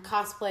have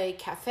cosplay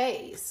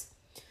cafes.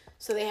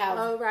 So they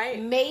have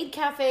maid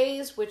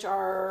cafes, which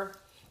are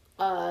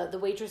the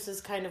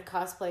waitresses kind of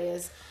cosplay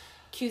as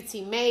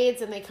cutesy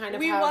maids, and they kind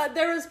of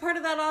there was part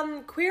of that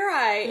on Queer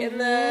Eye in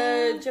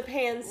the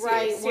Japan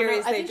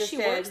series I think just she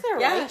did. works there,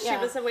 yeah, right? she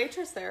was a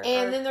waitress there.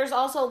 And then there's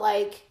also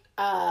like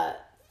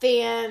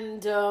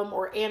fandom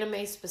or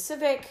anime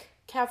specific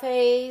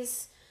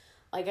cafes.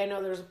 Like I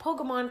know there's a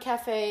Pokemon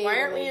cafe. Why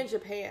aren't we in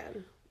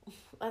Japan?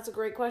 That's a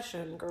great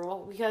question,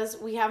 girl. Because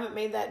we haven't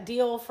made that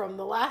deal from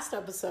the last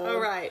episode.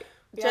 Oh, right.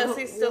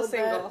 Jesse's still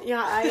single.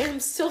 Yeah, I am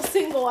still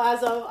single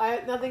as of...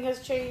 nothing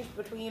has changed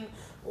between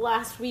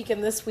last week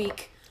and this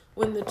week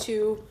when the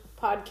two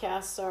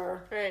podcasts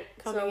are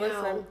coming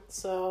out.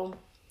 So...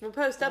 We'll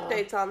post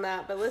updates on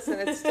that, but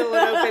listen, it's still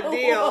an open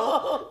deal.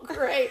 Oh,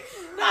 great.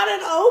 Not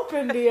an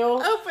open deal.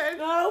 Open.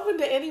 Not open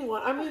to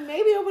anyone. I mean,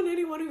 maybe open to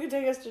anyone who can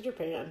take us to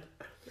Japan.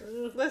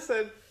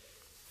 Listen...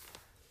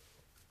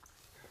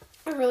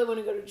 I really want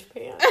to go to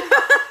Japan.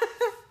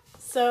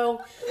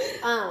 So,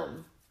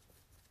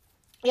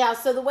 yeah,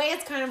 so the way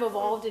it's kind of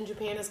evolved in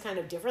Japan is kind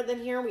of different than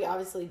here. We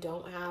obviously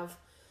don't have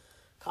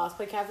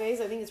cosplay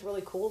cafes. I think it's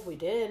really cool if we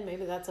did.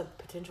 Maybe that's a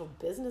potential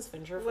business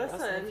venture for us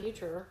in the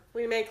future.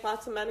 We make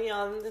lots of money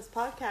on this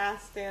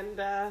podcast,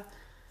 and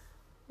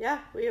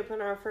we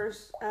open our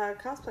first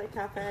cosplay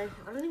cafe.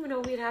 I don't even know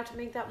we'd have to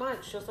make that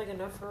much, just like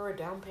enough for a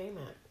down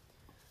payment.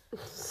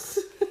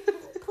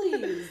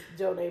 Please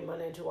donate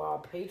money to our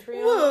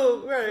Patreon.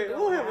 Whoa, right.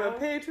 We'll have a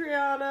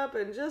Patreon up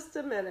in just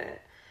a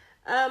minute.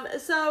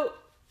 So,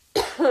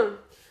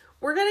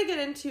 we're going to get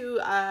into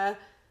a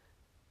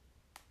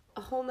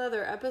whole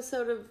nother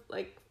episode of,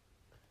 like,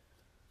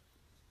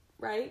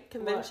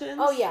 conventions?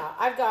 What? Oh, yeah.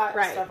 I've got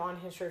stuff on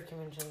history of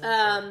conventions.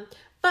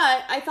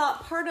 But I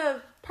thought part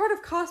of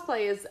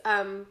cosplay is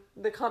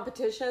the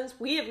competitions.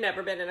 We have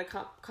never been in a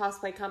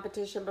cosplay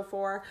competition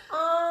before.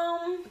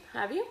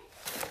 Have you?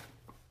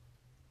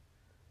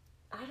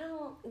 I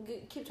don't...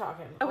 Keep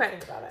talking. Okay. I'll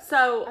think about it.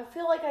 So... I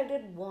feel like I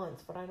did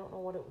once, but I don't know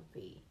what it would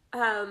be.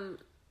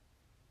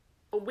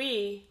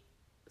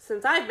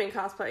 Since I've been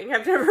cosplaying,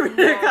 have never been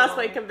in a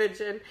cosplay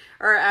convention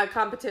or a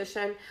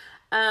competition.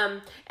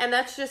 And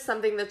that's just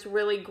something that's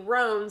really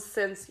grown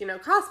since,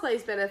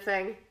 cosplay's been a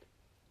thing.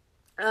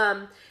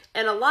 And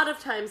a lot of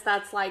times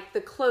that's like the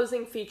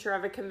closing feature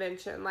of a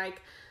convention.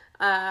 Like,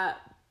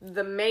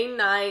 the main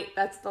night,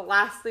 that's the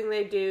last thing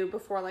they do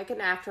before like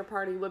an after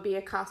party would be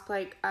a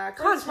cosplay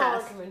contest. Smaller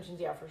conventions,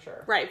 yeah, for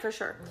sure. Right, for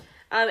sure.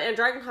 And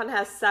DragonCon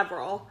has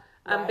several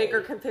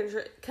bigger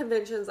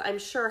conventions. I'm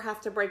sure have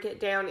to break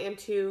it down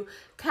into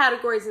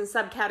categories and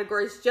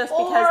subcategories just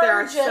because there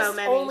are so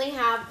many. Only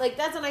have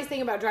that's a nice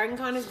thing about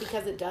DragonCon is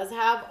because it does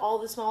have all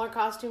the smaller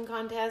costume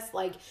contests.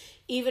 Like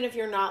even if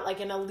you're not like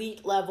an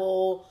elite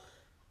level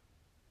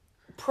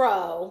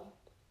pro.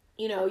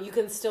 You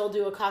can still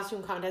do a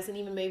costume contest and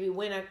even maybe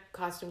win a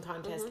costume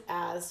contest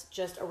as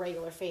just a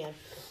regular fan.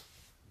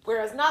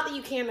 Whereas not that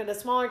you can at a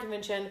smaller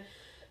convention,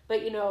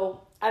 but at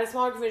a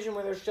smaller convention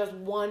where there's just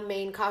one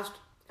main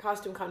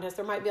costume contest,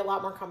 there might be a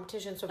lot more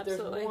competition. So if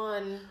Absolutely. there's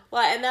one...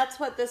 Well, and that's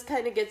what this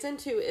kind of gets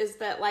into, is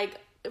that, like,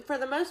 for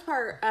the most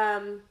part,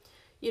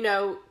 you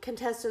know,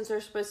 contestants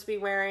are supposed to be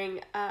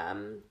wearing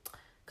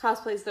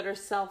cosplays that are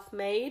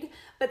self-made,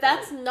 but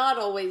that's not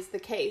always the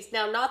case.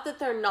 Now, not that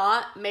they're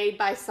not made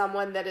by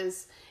someone that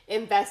is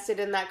invested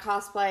in that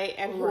cosplay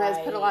and who has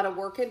put a lot of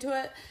work into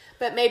it,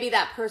 but maybe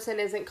that person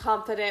isn't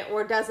confident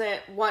or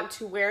doesn't want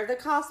to wear the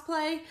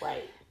cosplay.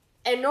 Right.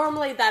 And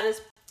normally that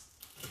is...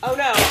 Oh,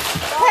 no.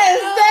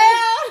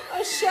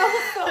 A shelf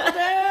fell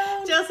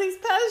down. Jesse's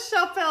Pez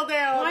shelf fell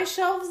down. My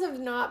shelves have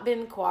not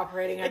been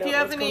cooperating. If you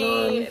have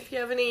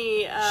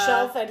any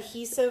shelf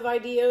adhesive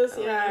ideas,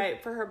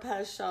 right, for her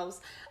Pez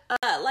shelves.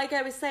 Like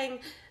I was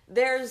saying,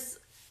 there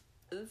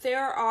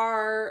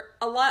are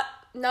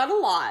not a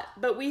lot,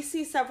 but we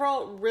see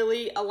several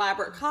really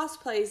elaborate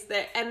cosplays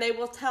and they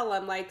will tell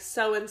them, like,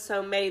 so and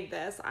so made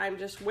this. I'm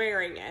just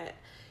wearing it,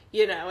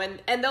 you know,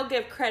 and they'll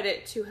give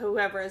credit to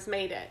whoever has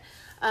made it.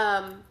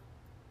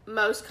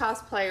 Most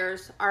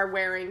cosplayers are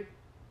wearing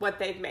what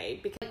they've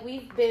made, because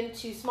we've been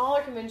to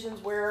smaller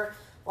conventions where,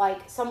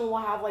 like, someone will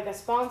have, like, a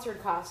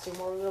sponsored costume,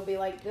 or it'll be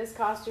like, this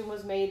costume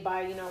was made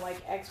by, you know,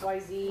 like,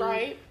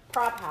 XYZ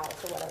prop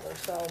house or whatever.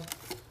 So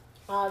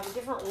the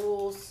different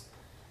rules,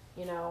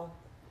 you know,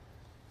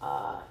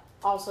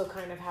 also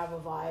kind of have a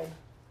vibe.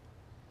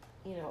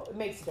 You know, it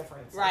makes a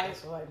difference. Right.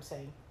 That's what I'm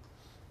saying.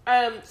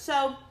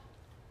 So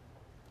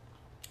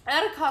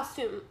at a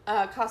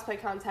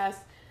cosplay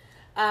contest,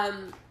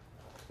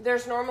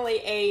 there's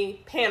normally a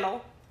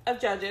panel of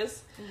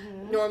judges.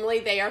 Mm-hmm. Normally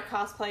they are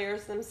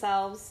cosplayers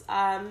themselves.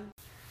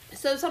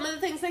 So some of the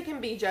things they can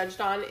be judged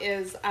on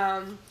is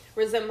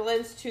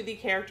resemblance to the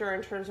character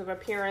in terms of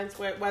appearance,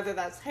 whether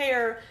that's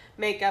hair,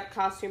 makeup,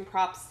 costume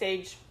props,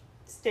 stage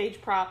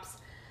props,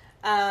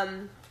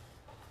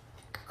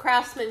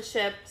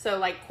 craftsmanship, so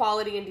like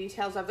quality and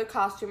details of the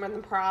costume and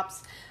the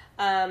props,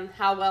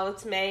 how well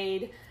it's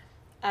made,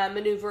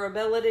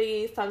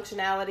 maneuverability,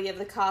 functionality of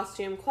the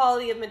costume,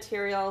 quality of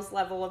materials,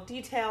 level of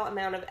detail,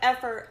 amount of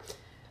effort,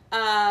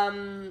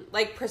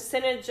 like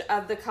percentage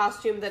of the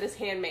costume that is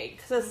handmade.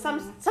 Because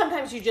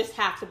sometimes you just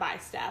have to buy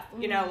stuff,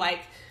 you know,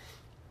 like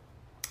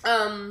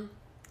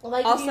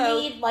also,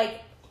 you need,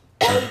 like,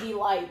 LED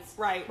lights.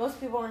 Right. Most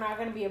people are not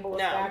going to be able to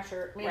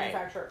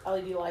manufacture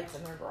LED lights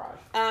in their garage.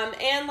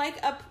 And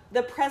like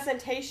the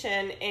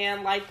presentation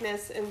and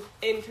likeness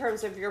in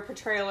terms of your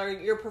portrayal or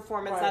your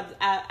performance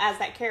as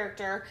that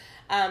character.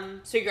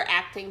 So your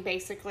acting,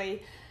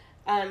 basically,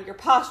 your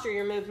posture,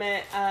 your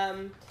movement.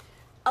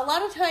 A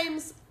lot of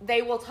times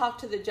they will talk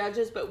to the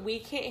judges, but we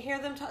can't hear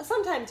them talk.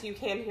 Sometimes you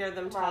can hear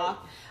them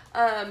talk.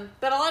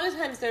 But a lot of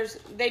times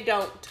they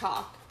don't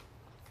talk.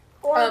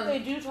 Or if they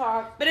do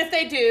talk. But if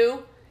they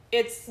do,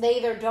 they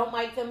either don't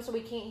mic them so we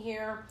can't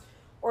hear,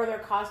 or their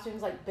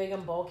costumes, like, big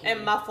and bulky.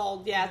 And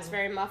muffled. Yeah, it's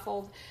very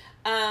muffled.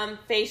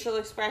 Facial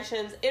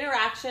expressions,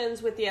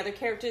 interactions with the other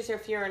characters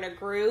if you're in a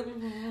group.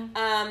 Mm-hmm.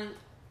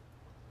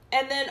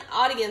 And then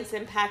audience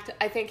impact,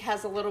 I think,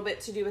 has a little bit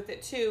to do with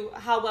it, too.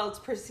 How well it's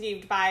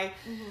perceived by...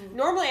 Mm-hmm.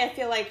 Normally, I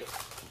feel like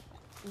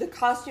the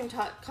costume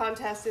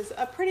contest is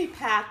a pretty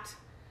packed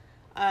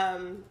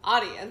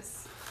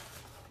audience.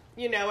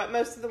 You know, at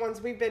most of the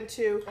ones we've been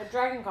to. At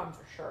Dragon Con,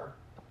 for sure.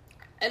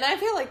 And I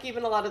feel like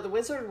even a lot of the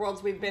Wizard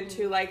Worlds we've been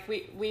to, like,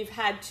 we've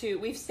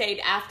stayed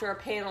after a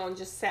panel and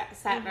just sat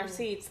in our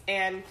seats,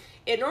 and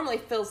it normally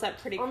fills up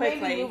pretty quickly.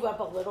 Or maybe move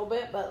up a little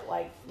bit, but,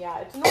 like, yeah,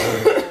 it's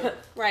normal.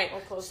 Right.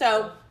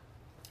 So,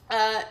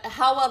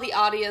 how well the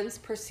audience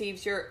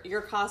perceives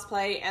your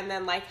cosplay, and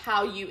then, like,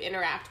 how you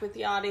interact with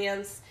the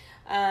audience,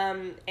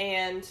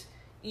 and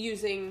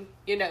using,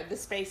 you know, the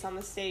space on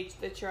the stage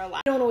that you're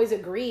allowed. We don't always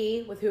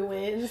agree with who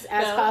wins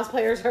as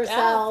cosplayers ourselves.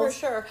 Yeah, for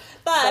sure.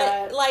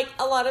 But, like,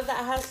 a lot of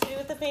that has to do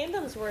with the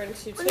fandoms we're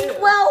into, too.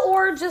 Well,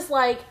 or just,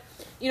 like,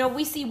 you know,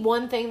 we see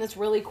one thing that's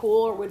really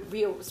cool or would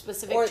be a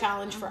specific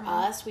challenge for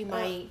us. We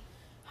might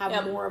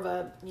have more of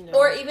a, you know...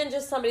 Or even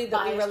just somebody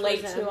that we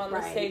relate to on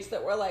the stage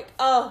that we're like,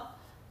 oh,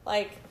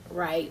 like...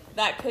 Right.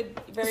 That could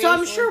very So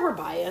I'm sure we're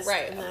biased.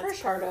 Right. And that's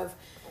part of...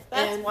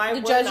 That's and why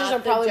the judges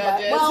are probably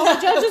biased. Well,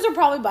 the judges are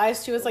probably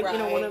biased too. It's like, you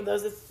know, one of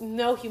those. It's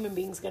no human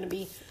being's going to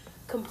be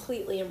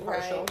completely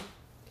impartial. Right.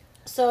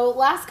 So,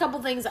 last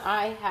couple things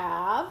I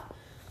have.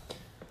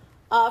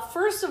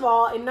 First of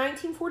all, in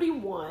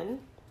 1941,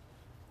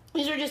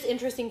 these are just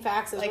interesting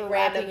facts as like we're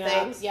random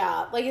wrapping things. up.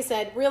 Yeah, like I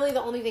said, really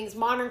the only thing is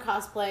modern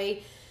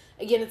cosplay.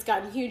 Again, it's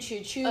gotten huge.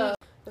 The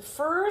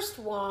first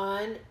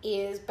one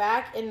is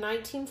back in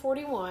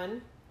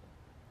 1941.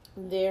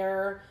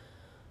 There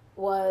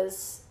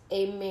was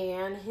a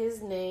man,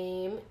 his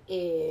name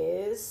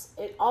is...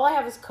 all I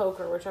have is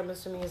Coker, which I'm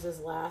assuming is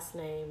his last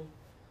name.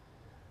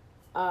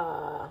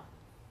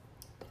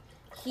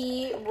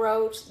 He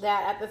wrote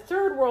that at the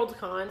Third World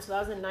Con, so that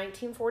was in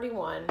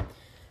 1941,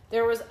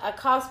 there was a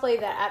cosplay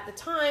that at the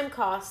time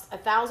cost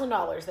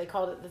 $1,000. They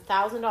called it the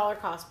 $1,000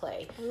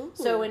 cosplay. Ooh.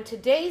 So in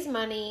today's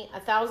money,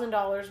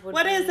 $1,000 would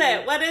What be is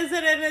it? What is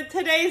it in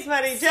today's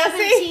money,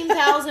 Jesse?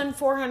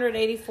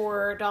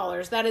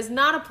 $17,484. That is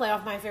not a play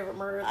off My Favorite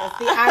Murder. That's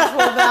the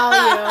actual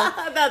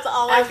value. That's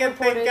all I can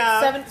think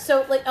of.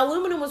 So like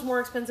aluminum was more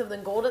expensive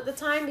than gold at the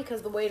time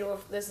because the way to,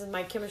 this is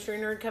my chemistry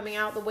nerd coming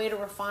out, the way to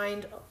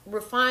refine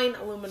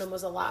aluminum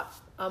was a lot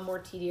more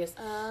tedious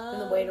than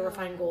the way to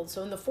refine gold.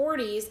 So in the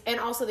 40s, and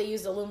also they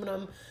used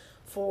aluminum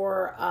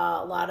for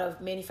a lot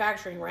of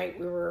manufacturing, right?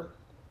 We were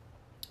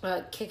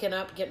kicking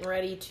up, getting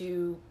ready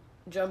to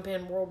jump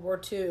in World War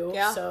II.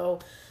 Yeah. So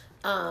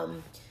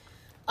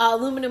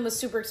aluminum was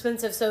super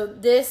expensive. So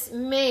this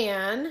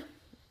man,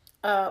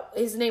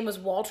 his name was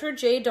Walter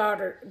J.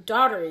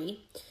 Daugherty,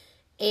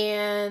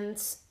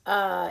 and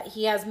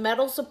he has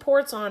metal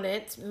supports on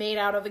it made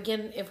out of,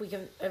 again, if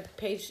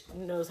Paige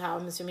knows how,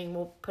 I'm assuming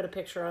we'll put a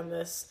picture on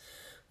this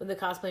with the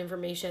cosplay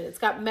information. It's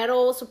got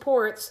metal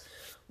supports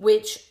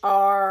which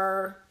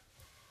are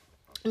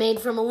made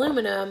from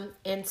aluminum,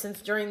 and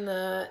since during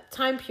the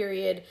time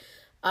period,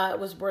 it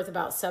was worth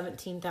about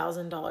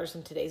 $17,000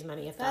 in today's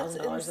money,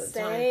 $1,000 at the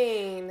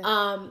time.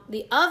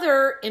 The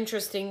other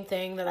interesting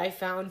thing that I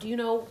found, do you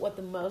know what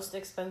the most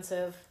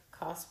expensive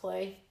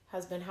cosplay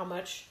has been? How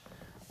much?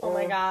 Oh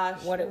my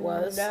gosh. What it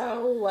was?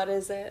 No, what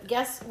is it?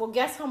 Guess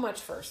how much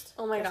first.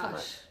 Oh my Guess how gosh.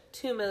 much.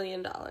 $2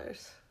 million.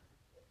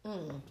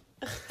 Well,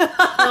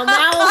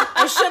 now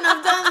I shouldn't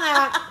have done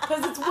that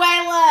because it's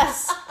way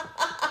less.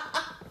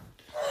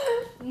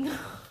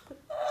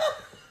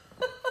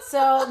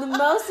 So the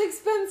most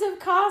expensive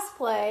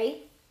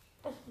cosplay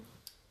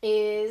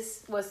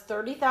was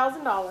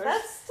 $30,000.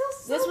 That's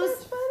still so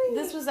much money.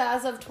 This was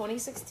as of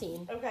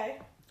 2016. Okay.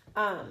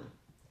 It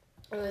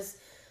was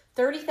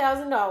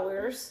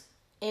 $30,000,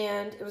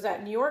 and it was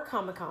at New York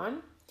Comic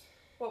Con.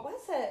 What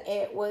was it?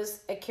 It was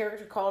a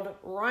character called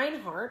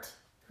Reinhardt,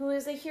 who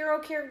is a hero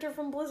character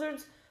from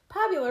Blizzard's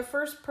popular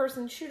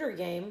first-person shooter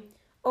game,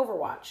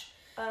 Overwatch.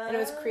 And it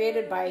was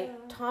created by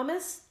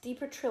Thomas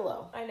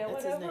DiPetrillo. I know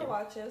That's what his name.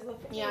 Overwatch is.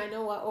 Look at Yeah, I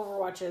know what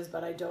Overwatch is,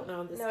 but I don't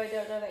know this. No, I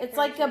don't know that. It's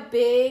like a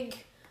big,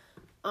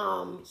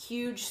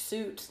 huge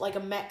suit, like a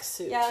mech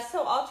suit. Yeah,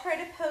 so I'll try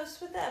to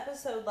post with the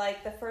episode,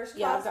 like, the first cosplay.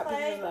 Yeah, I've got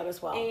pictures of that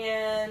as well.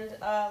 And,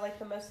 like,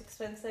 the most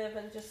expensive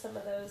and just some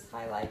of those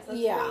highlights. That's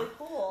really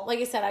cool. Like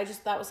I said, I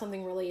just, that was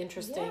something really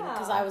interesting. Yeah.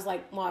 Because I was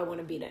like, well, I want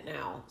to beat it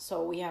now.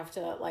 So we have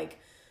to, like,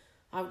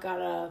 I've got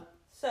to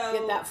So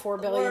get that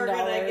 $4 billion. We're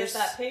going to get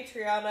that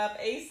Patreon up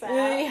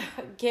ASAP.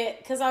 Yeah,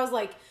 because I was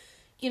like,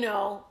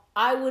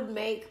 I would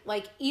make,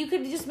 like, you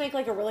could just make,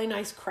 like, a really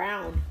nice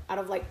crown out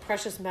of, like,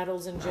 precious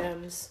metals and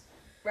gems.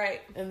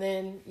 Right. And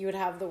then you would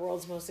have the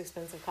world's most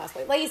expensive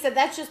cosplay. Like you said,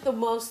 that's just the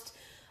most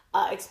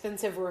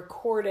expensive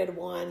recorded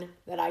one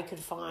that I could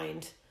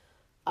find.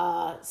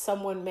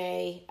 Someone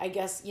may, I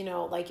guess,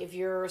 like if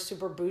you're a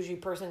super bougie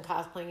person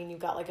cosplaying and you've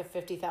got like a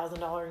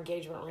 $50,000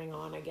 engagement ring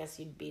on, I guess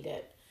you'd beat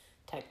it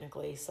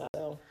technically. So.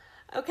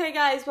 Okay,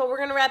 guys, well, we're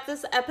going to wrap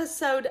this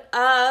episode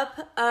up.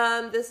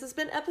 This has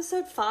been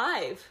episode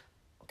 5.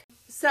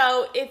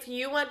 So if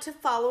you want to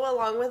follow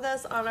along with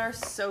us on our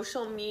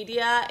social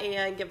media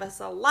and give us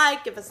a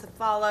like, give us a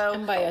follow.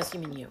 And by us, you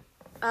mean you.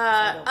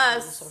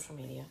 Us. Social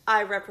media.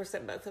 I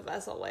represent both of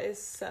us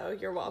always, so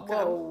you're welcome.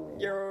 Whoa.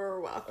 You're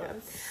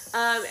welcome.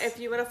 If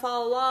you want to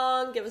follow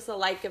along, give us a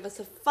like, give us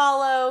a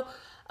follow,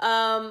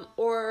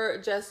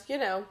 or just,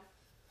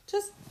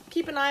 just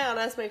keep an eye on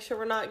us. Make sure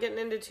we're not getting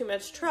into too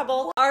much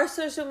trouble. Our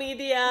social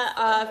media,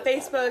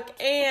 Facebook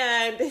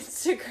and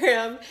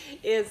Instagram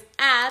is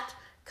at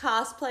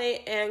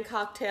Cosplay and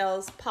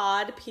Cocktails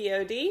Pod,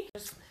 P-O-D.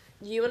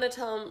 You want to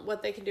tell them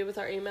what they can do with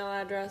our email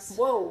address?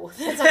 Whoa.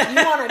 That's like, you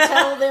want to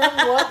tell them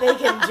what they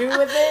can do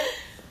with it?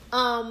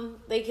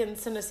 They can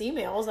send us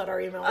emails at our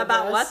email address.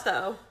 About what,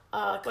 though?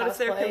 What if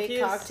they're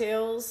confused?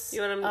 Cocktails, You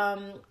want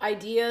them...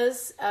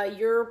 ideas,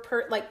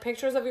 like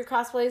pictures of your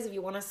cosplays if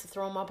you want us to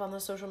throw them up on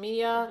the social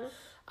media,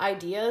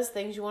 ideas,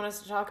 things you want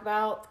us to talk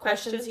about,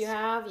 questions you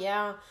have,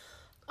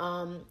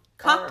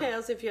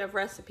 cocktails if you have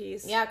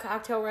recipes. Yeah,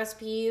 cocktail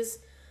recipes,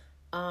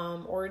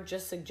 or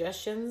just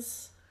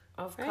suggestions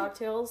of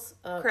cocktails.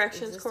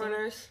 Corrections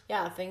corners.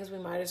 Yeah, things we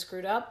might have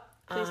screwed up.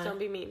 Please don't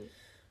be mean.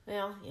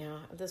 Well, yeah,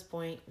 at this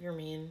point, if you're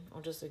mean,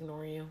 I'll just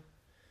ignore you.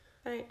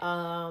 Right.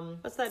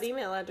 What's that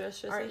email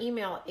address, Jesse? Our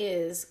email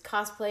is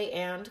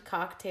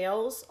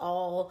cosplayandcocktails,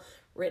 all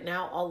written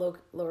out, all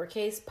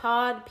lowercase,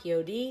 pod,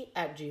 P-O-D,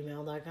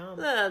 @gmail.com.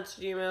 That's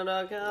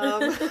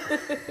gmail.com.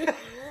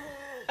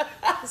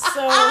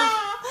 So,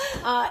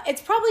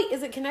 it's probably,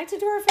 is it connected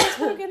to our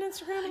Facebook and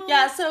Instagram and all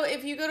Yeah, that? so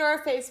if you go to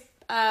our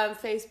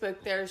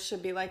Facebook, there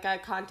should be like a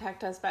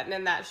contact us button,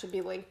 and that should be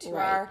linked to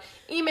our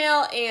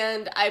email,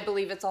 and I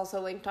believe it's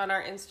also linked on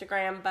our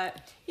Instagram, but,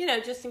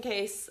 just in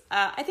case,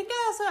 I think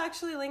I also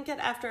actually link it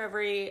after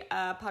every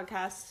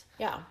podcast.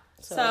 Yeah.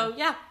 So,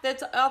 yeah,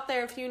 that's out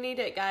there if you need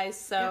it, guys.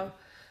 So,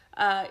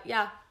 are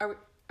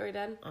we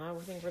done? I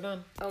think we're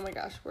done. Oh my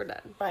gosh, we're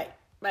done. Right.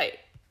 Bye.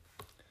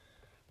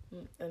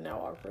 And now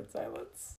awkward silence.